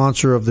studio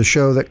sponsor of the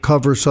show that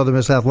covers Southern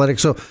Miss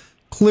athletics. So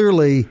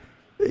clearly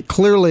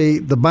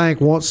the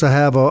bank wants to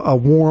have a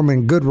warm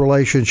and good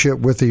relationship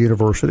with the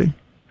university.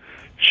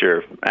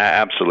 Sure,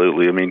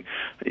 absolutely. I mean,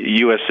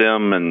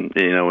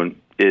 USM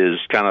is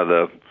kind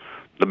of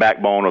the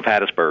backbone of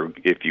Hattiesburg,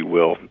 if you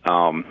will.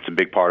 It's a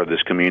big part of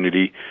this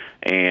community,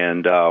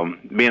 and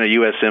being a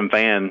USM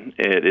fan,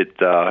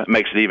 it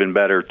makes it even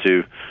better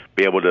to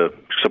be able to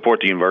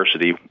support the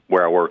university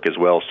where I work as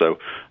well. So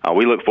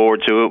we look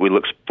forward to it. We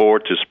look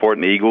forward to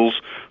supporting the Eagles,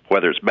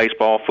 whether it's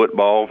baseball,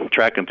 football,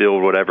 track and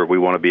field, whatever. We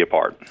want to be a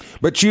part.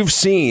 But you've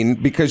seen,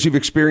 because you've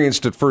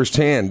experienced it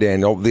firsthand,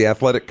 Daniel, the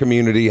athletic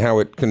community, how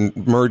it can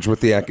merge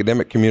with the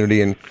academic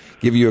community and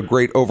give you a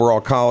great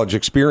overall college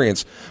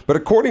experience. But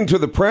according to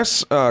the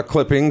press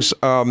clippings,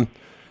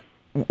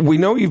 we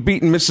know you've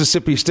beaten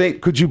Mississippi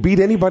State. Could you beat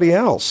anybody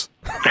else?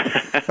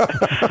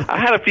 I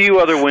had a few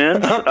other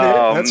wins.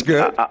 Okay, that's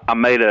good. I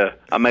made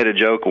a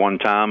joke one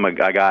time. A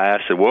guy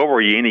asked, "Well,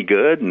 were you any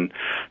good?" And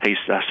I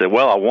said,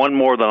 "Well, I won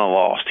more than I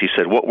lost." He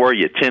said, "What were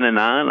you,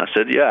 10-9?" I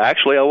said, "Yeah,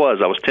 actually, I was.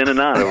 I was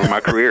 10-9 over my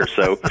career."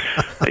 So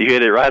you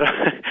hit it right.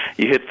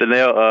 You hit the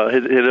nail.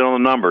 Hit it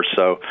on the number.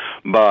 So,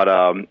 but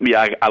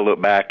I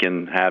look back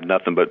and have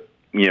nothing but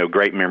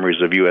great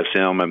memories of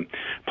USM and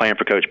playing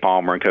for Coach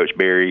Palmer and Coach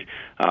Berry.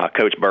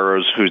 Coach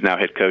Burrows, who's now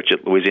head coach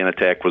at Louisiana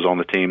Tech, was on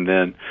the team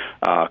then.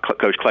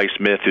 Coach Clay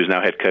Smith, who's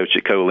now head coach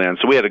at Co-Lin.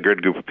 So we had a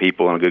good group of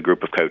people and a good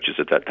group of coaches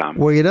at that time.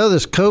 Well,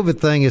 this COVID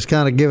thing is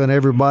kind of giving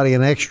everybody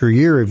an extra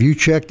year. If you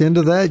checked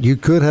into that, you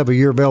could have a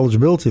year of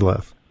eligibility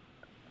left.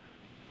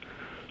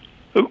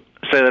 Say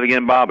that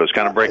again, Bob. It's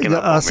kind of breaking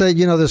up. I said,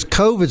 this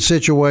COVID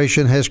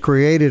situation has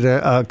created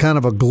a kind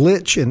of a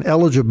glitch in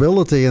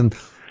eligibility, and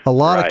a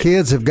lot of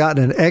kids have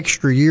gotten an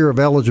extra year of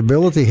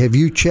eligibility. Have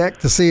you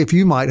checked to see if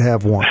you might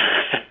have one?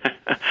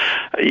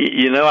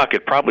 I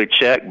could probably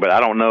check, but I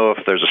don't know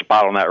if there's a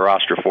spot on that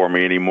roster for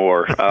me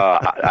anymore.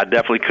 I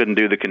definitely couldn't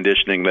do the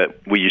conditioning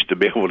that we used to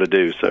be able to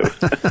do. So,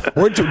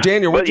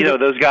 Daniel, but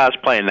those guys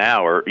playing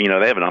now are,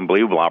 they have an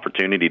unbelievable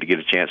opportunity to get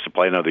a chance to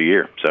play another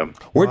year. So,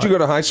 where'd you go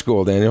to high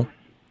school, Daniel?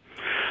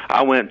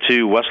 I went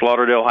to West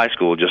Lauderdale High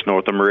School, just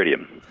north of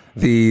Meridian.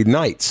 The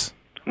Knights.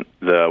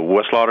 The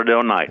West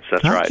Lauderdale Knights,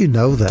 that's right. How'd you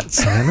know that,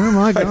 Santa?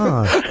 My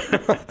God.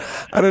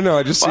 I don't know.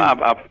 I just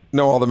I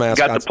know all the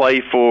mascots. Got to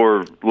play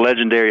for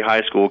legendary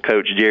high school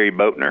coach Jerry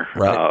Boatner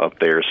up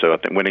there. So I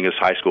think winningest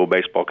high school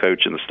baseball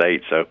coach in the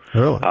state. So,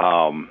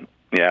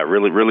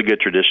 really? really good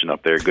tradition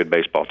up there. Good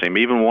baseball team.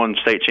 Even won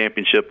state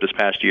championship this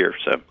past year.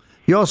 So.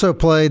 You also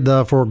played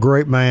for a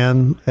great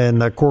man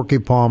and Corky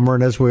Palmer.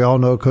 And as we all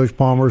know, Coach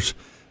Palmer's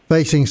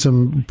facing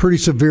some pretty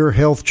severe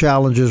health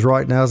challenges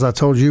right now. As I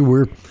told you,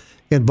 we're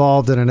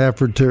involved in an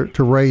effort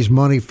to raise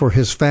money for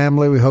his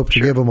family. We hope to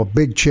give him a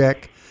big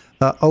check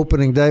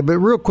opening day. But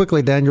real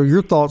quickly, Daniel,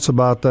 your thoughts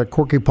about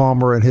Corky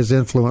Palmer and his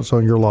influence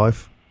on your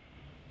life?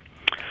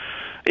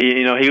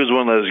 You know, he was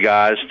one of those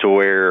guys to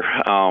where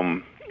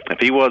if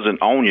he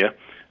wasn't on you,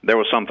 there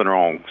was something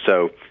wrong.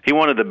 So he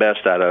wanted the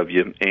best out of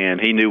you, and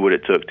he knew what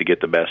it took to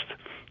get the best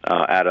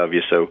out of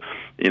you. So,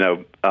 you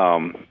know,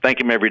 thank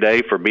him every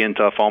day for being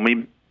tough on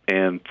me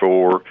and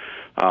for,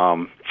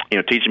 you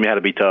know, teaching me how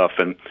to be tough.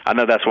 And I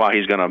know that's why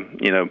he's going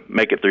to, you know,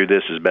 make it through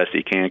this as best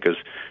he can, because,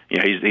 you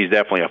know, he's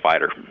definitely a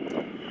fighter.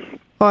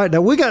 All right,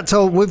 now we got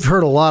told, we've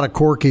heard a lot of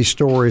Corky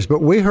stories,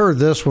 but we heard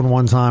this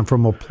one time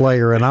from a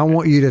player, and I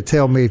want you to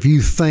tell me if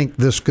you think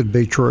this could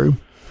be true.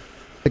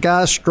 The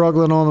guy's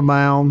struggling on the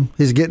mound.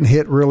 He's getting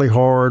hit really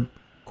hard.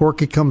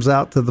 Corky comes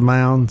out to the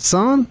mound.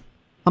 Son,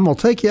 I'm going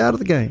to take you out of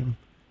the game.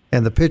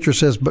 And the pitcher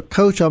says, but,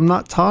 Coach, I'm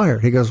not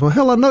tired. He goes, well,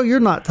 hell, I know you're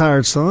not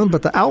tired, son,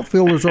 but the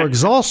outfielders are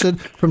exhausted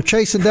from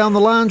chasing down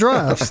the line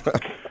drives.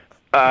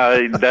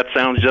 That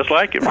sounds just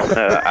like him.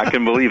 I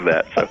can believe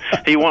that. So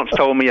he once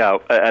told me,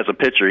 as a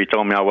pitcher, he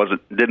told me I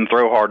didn't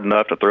throw hard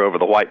enough to throw over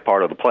the white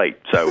part of the plate.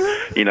 So,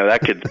 you know,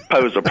 that could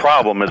pose a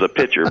problem as a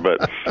pitcher.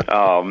 But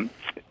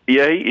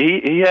yeah,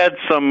 he had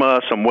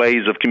some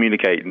ways of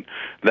communicating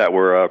that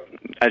were,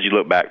 as you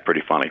look back,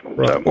 pretty funny.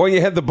 Right. So. Well,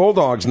 you had the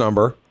Bulldogs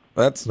number.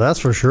 That's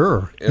for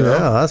sure. You know?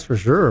 Yeah, that's for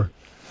sure.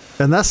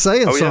 And that's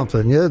saying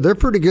something. Yeah, they're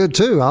pretty good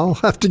too. I'll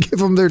have to give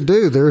them their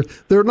due.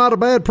 They're not a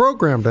bad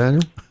program,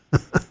 Daniel.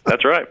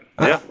 That's right.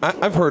 Yeah,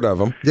 I've heard of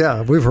them.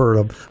 Yeah, we've heard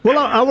of them. Well,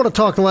 I want to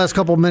talk the last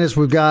couple of minutes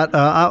we've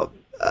got.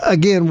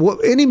 Again,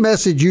 any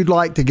message you'd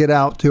like to get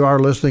out to our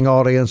listening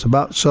audience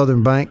about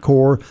Southern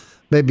Bancorp,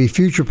 maybe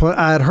future plan.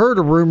 I had heard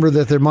a rumor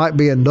that there might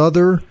be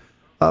another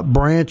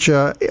branch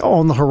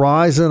on the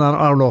horizon.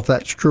 I don't know if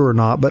that's true or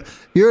not, but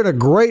you're in a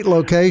great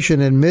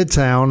location in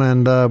Midtown,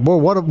 and boy,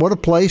 what a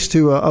place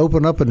to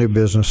open up a new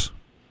business.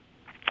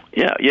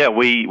 Yeah,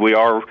 we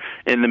are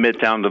in the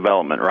Midtown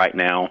development right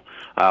now.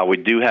 We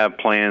do have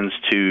plans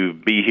to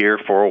be here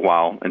for a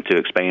while and to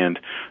expand.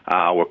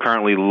 We're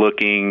currently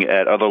looking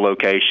at other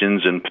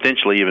locations and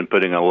potentially even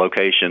putting a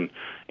location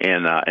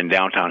in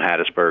downtown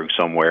Hattiesburg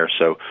somewhere.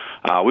 So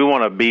we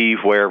want to be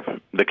where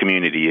the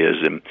community is.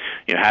 And,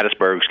 you know,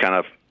 Hattiesburg's kind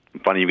of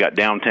funny. You've got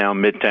downtown,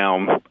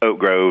 Midtown, Oak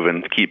Grove,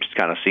 and keeps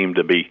kind of seem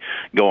to be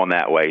going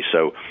that way.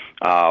 So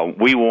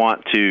we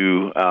want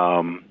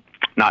to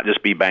not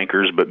just be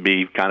bankers, but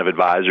be kind of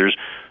advisors.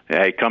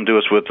 Hey, come to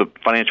us with a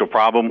financial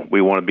problem.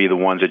 We want to be the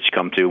ones that you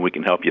come to, and we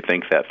can help you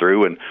think that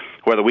through. And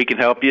whether we can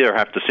help you or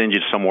have to send you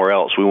somewhere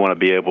else, we want to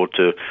be able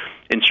to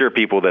ensure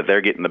people that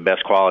they're getting the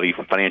best quality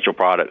financial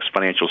products,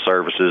 financial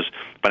services,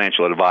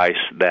 financial advice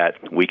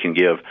that we can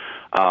give.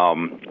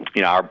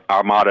 You know,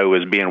 our motto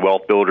is being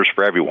wealth builders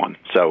for everyone.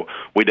 So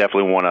we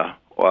definitely want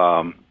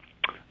to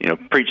you know,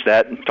 preach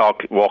that and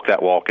walk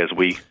that walk as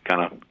we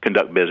kind of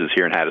conduct business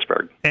here in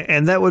Hattiesburg.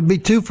 And that would be,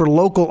 too, for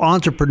local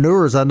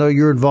entrepreneurs. I know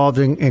you're involved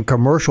in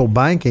commercial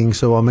banking,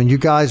 so, I mean, you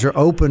guys are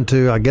open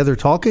to, I gather,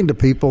 talking to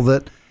people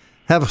that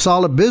have a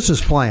solid business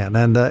plan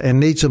and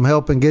need some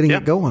help in getting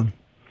it going.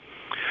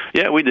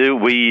 Yeah, we do.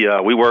 We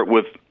work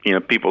with, you know,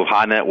 people of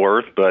high net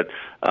worth, but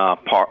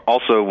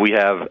also we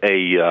have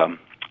a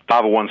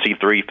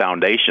 501c3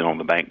 foundation on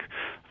the bank,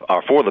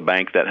 or for the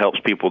bank, that helps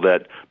people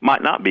that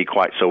might not be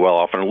quite so well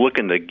off and are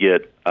looking to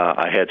get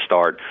a head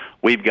start.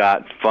 We've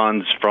got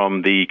funds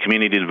from the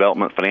Community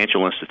Development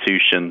Financial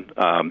Institution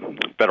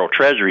Federal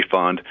Treasury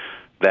Fund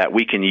that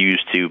we can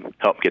use to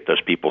help get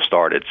those people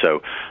started.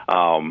 So,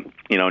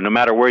 you know, no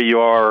matter where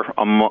you are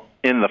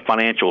in the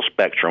financial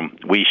spectrum,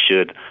 we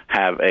should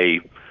have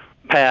a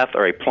path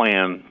or a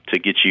plan to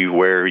get you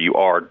where you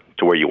are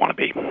to where you want to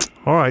be.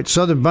 All right,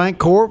 Southern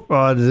Bancorp,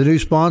 the new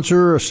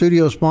sponsor,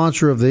 studio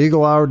sponsor of the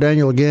Eagle Hour.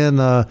 Daniel,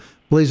 again,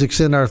 please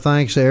extend our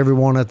thanks to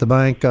everyone at the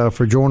bank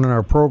for joining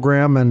our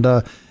program, and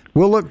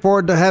we'll look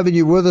forward to having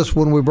you with us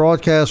when we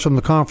broadcast from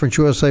the Conference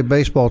USA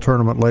baseball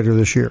tournament later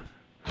this year.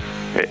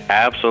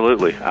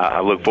 Absolutely. I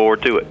look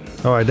forward to it.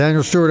 All right,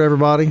 Daniel Stewart,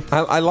 everybody.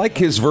 I like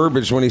his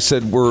verbiage when he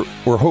said we're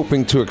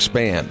hoping to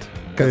expand.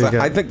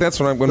 I think that's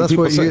when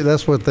people say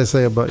that's what they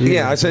say about you.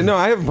 Yeah, I say no.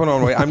 I haven't put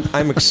on weight.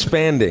 I'm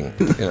expanding.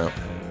 You know.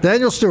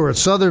 Daniel Stewart,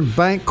 Southern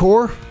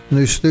Bancorp,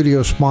 new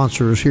studio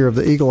sponsors here of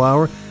the Eagle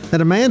Hour,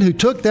 and a man who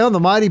took down the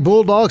mighty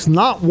Bulldogs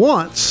not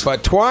once,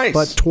 but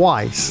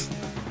twice.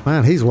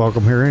 Man, he's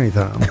welcome here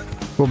anytime.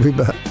 We'll be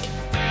back.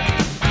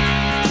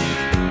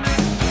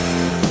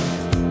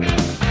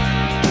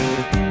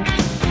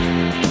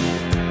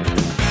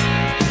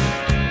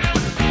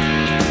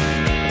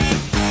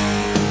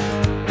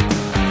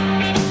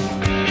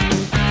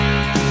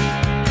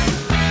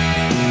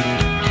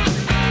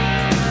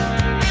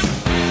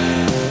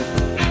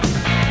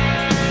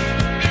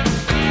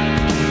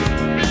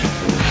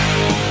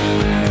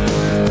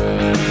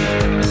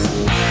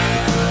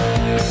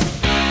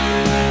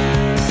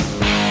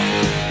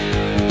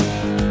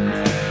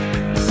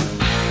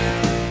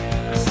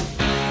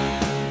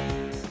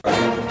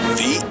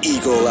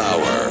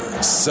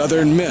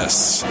 Southern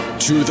Miss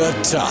to the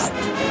top.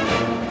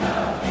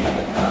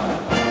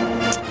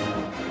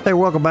 Hey,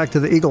 welcome back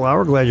to the Eagle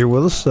Hour. Glad you're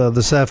with us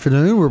this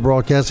afternoon. We're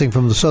broadcasting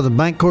from the Southern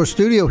Bancorp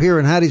studio here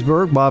in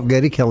Hattiesburg. Bob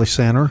Getty, Kelly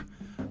Sander.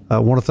 I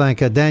want to thank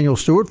Daniel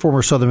Stewart,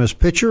 former Southern Miss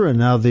pitcher and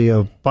now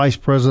the Vice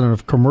President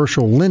of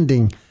Commercial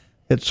Lending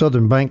at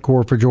Southern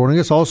Bancorp, for joining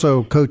us.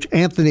 Also, Coach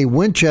Anthony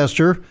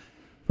Winchester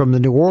from the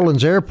New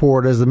Orleans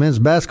airport, as the men's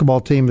basketball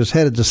team is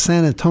headed to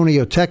San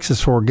Antonio, Texas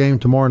for a game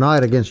tomorrow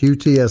night against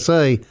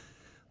UTSA.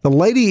 The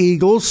Lady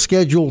Eagles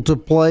scheduled to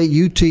play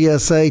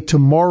UTSA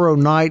tomorrow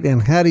night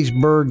in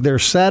Hattiesburg. Their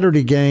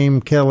Saturday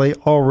game, Kelly,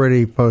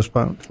 already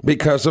postponed.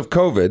 Because of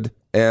COVID.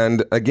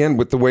 And again,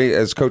 with the way,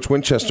 as Coach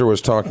Winchester was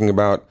talking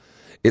about,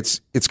 it's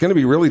going to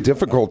be really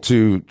difficult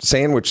to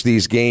sandwich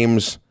these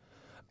games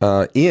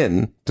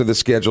in to the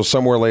schedule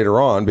somewhere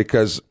later on,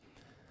 because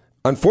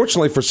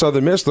unfortunately for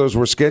Southern Miss, those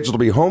were scheduled to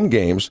be home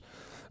games,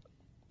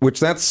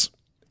 which that's,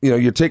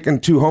 you're taking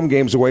 2 home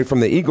games away from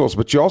the Eagles,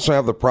 but you also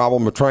have the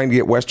problem of trying to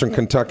get Western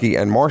Kentucky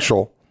and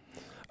Marshall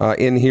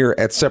in here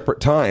at separate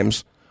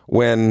times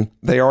when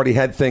they already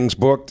had things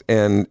booked,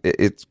 and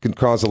it could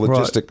cause a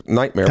logistic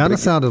nightmare. Kind of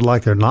sounded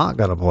like they're not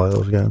going to play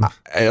those games.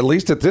 At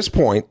least at this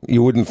point,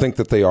 you wouldn't think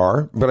that they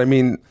are. But, I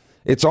mean,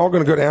 it's all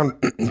going to go down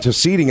to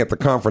seeding at the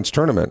conference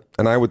tournament,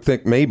 and I would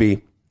think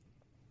maybe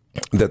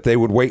that they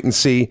would wait and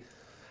see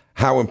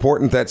how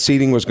important that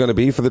seeding was going to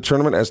be for the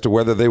tournament as to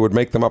whether they would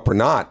make them up or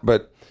not.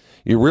 But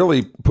you're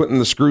really putting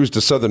the screws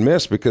to Southern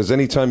Miss, because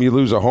anytime you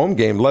lose a home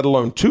game, let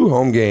alone 2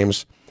 home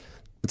games,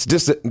 it's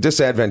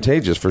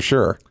disadvantageous for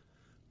sure.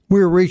 We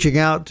were reaching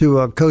out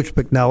to Coach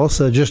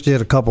McNellis, just did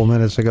a couple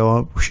minutes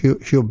ago.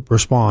 She'll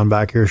respond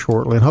back here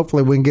shortly, and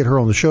hopefully we can get her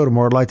on the show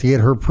tomorrow. I'd like to get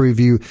her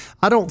preview.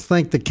 I don't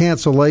think the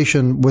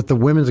cancellation with the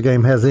women's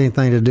game has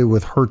anything to do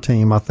with her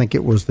team. I think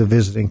it was the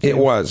visiting team. It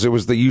was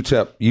the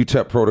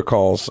UTEP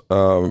protocols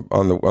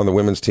on the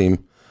women's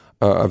team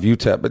of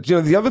UTEP. But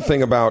the other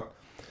thing about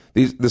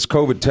this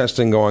COVID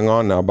testing going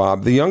on now,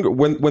 Bob,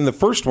 when the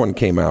first one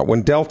came out,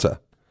 when Delta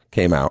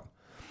came out,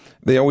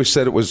 they always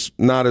said it was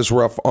not as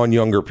rough on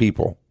younger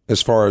people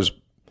as far as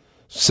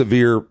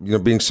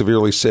being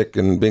severely sick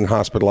and being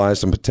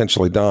hospitalized and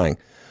potentially dying.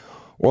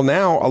 Well,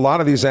 now a lot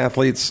of these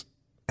athletes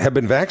have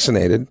been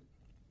vaccinated.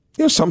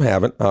 Some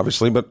haven't,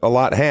 obviously, but a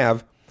lot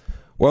have.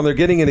 Well, they're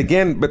getting it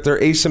again, but they're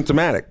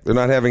asymptomatic. They're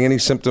not having any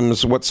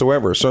symptoms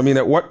whatsoever. So, I mean,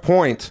 at what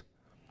point,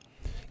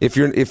 if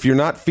you're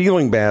not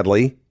feeling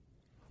badly,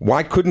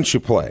 why couldn't you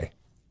play?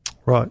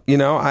 Right.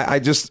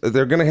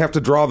 They're going to have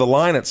to draw the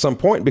line at some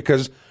point,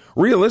 because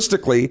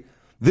realistically,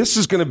 this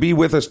is going to be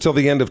with us till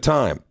the end of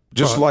time.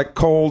 Just like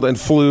cold and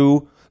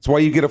flu. That's why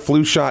you get a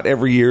flu shot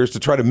every year, is to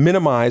try to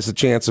minimize the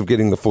chance of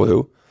getting the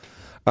flu.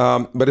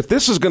 But if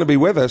this is going to be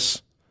with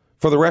us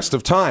for the rest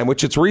of time,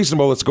 which it's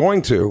reasonable it's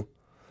going to,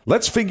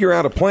 let's figure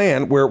out a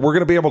plan where we're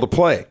going to be able to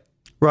play.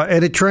 Right,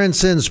 and it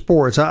transcends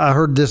sports. I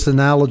heard this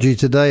analogy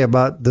today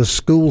about the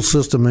school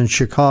system in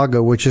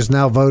Chicago, which is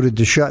now voted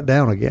to shut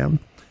down again.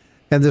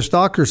 And this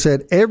doctor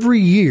said every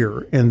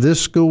year in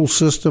this school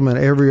system and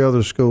every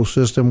other school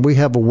system, we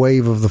have a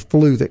wave of the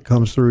flu that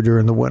comes through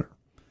during the winter.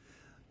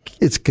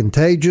 It's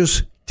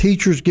contagious.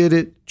 Teachers get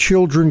it.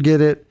 Children get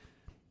it.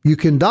 You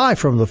can die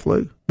from the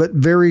flu, but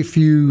very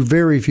few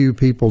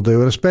people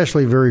do, and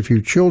especially very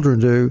few children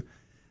do.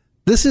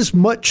 This is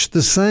much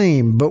the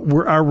same, but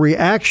our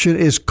reaction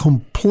is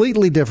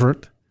completely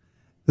different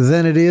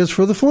than it is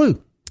for the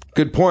flu.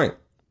 Good point.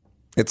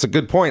 It's a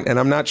good point, and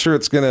I'm not sure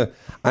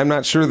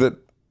that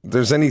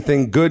there's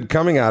anything good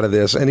coming out of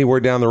this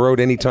anywhere down the road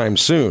anytime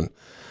soon.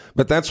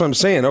 But that's what I'm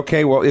saying.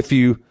 Okay, well, if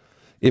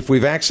we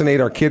vaccinate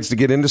our kids to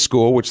get into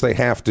school, which they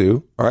have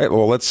to, all right,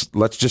 well, let's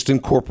just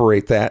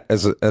incorporate that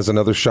as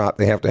another shot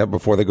they have to have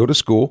before they go to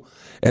school.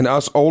 And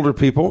us older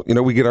people,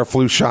 we get our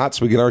flu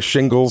shots, we get our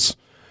shingles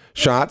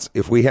shots.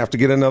 If we have to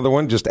get another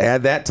one, just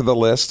add that to the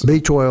list.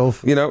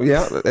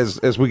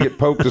 B12. As we get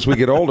poked as we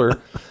get older.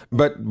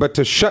 But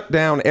to shut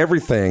down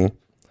everything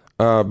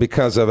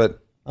because of it,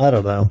 I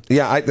don't know.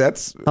 Yeah,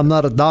 I'm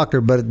not a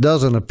doctor, but it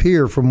doesn't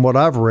appear from what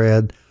I've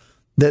read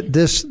that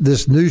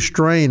this new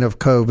strain of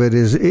COVID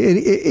is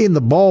in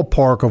the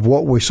ballpark of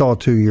what we saw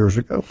 2 years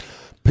ago.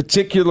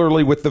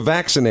 Particularly with the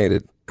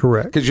vaccinated.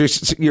 Correct.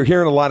 Because you're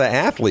hearing a lot of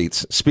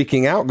athletes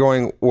speaking out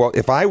going, well,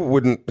 if I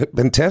wouldn't have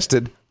been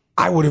tested,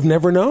 I would have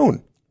never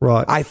known.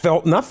 Right. I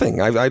felt nothing.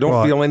 I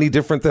don't feel any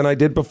different than I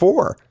did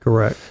before.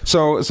 Correct.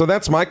 So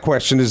that's my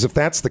question, is if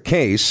that's the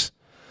case,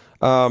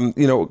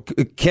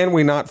 can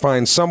we not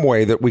find some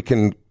way that we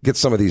can get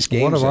some of these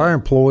games? One of our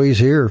employees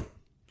here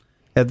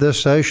at this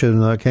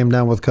station came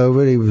down with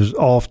COVID. He was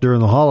off during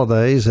the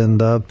holidays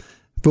and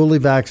fully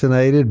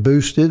vaccinated,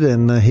 boosted,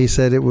 and he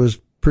said it was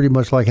pretty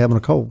much like having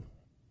a cold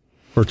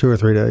for 2 or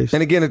 3 days.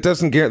 And again,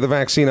 the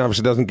vaccine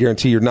obviously doesn't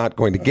guarantee you're not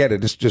going to get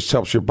it. It just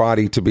helps your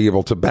body to be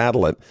able to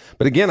battle it.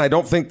 But again, I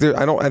think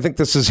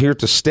this is here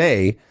to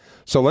stay.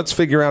 So let's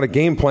figure out a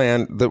game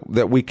plan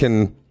that we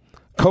can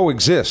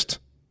coexist,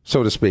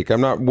 so to speak.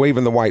 I'm not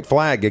waving the white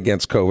flag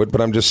against COVID,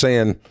 but I'm just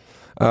saying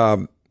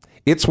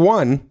it's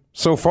won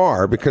so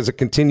far because it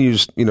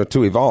continues,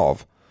 to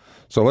evolve.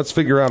 So let's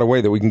figure out a way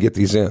that we can get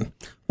these in.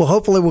 Well,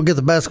 hopefully we'll get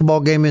the basketball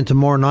game in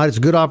tomorrow night. It's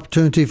a good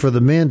opportunity for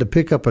the men to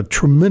pick up a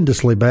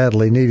tremendously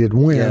badly needed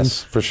win.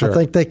 Yes, for sure. I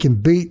think they can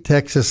beat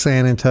Texas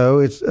San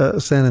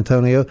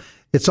Antonio.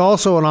 It's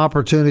also an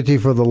opportunity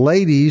for the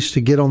ladies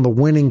to get on the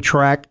winning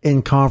track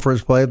in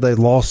conference play. They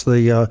lost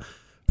the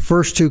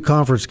first 2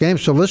 conference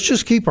games. So let's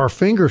just keep our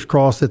fingers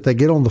crossed that they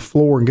get on the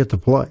floor and get to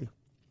play.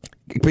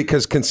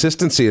 Because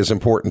consistency is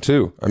important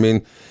too. I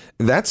mean,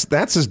 that's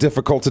as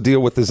difficult to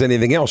deal with as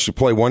anything else. You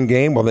play one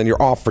game, well, then you're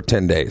off for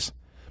 10 days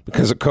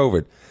because of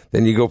COVID.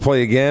 Then you go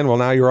play again, well,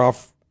 now you're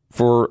off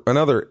for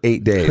another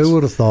 8 days. Who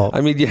would have thought?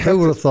 I mean, who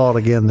would have thought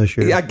again this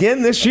year?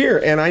 Again this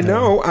year. And I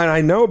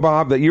know,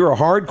 Bob, that you're a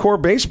hardcore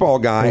baseball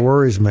guy. It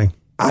worries me.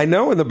 I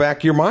know in the back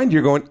of your mind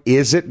you're going,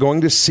 is it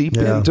going to seep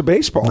into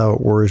baseball? No,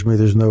 it worries me.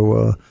 There's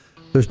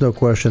no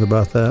question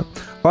about that.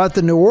 All right,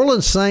 the New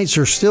Orleans Saints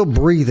are still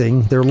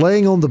breathing. They're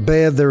laying on the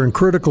bed. They're in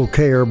critical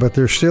care, but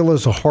there still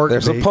is a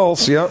heartbeat. There's a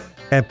pulse, yep.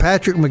 And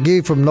Patrick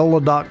McGee from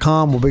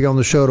NOLA.com will be on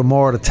the show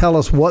tomorrow to tell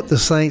us what the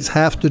Saints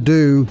have to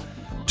do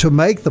to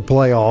make the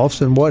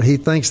playoffs and what he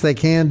thinks they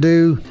can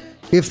do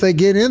if they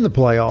get in the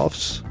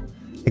playoffs.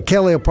 And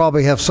Kelly will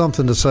probably have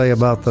something to say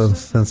about the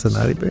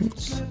Cincinnati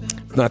Bengals.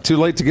 Not too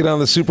late to get on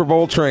the Super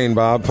Bowl train,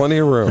 Bob. Plenty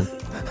of room.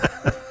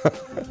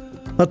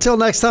 Until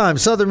next time,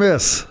 Southern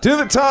Miss. To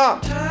the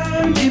top.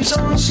 Time keeps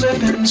on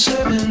slipping,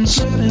 slipping,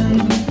 slipping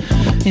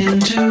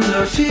into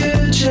the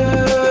future.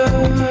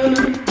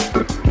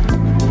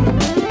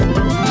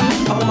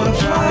 I want to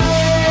fly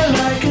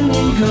like an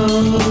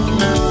eagle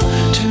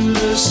to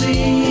the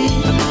sea.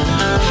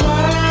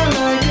 Fly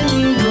like an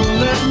eagle,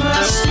 let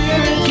my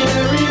spirit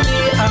carry me.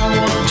 I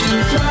want to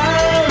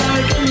fly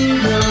like an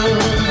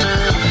eagle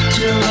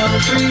till I'm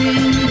free.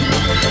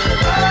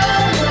 I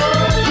go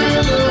through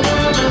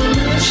the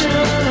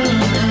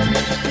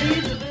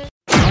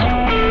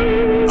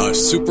A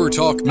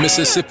SuperTalk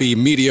Mississippi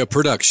media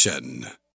production.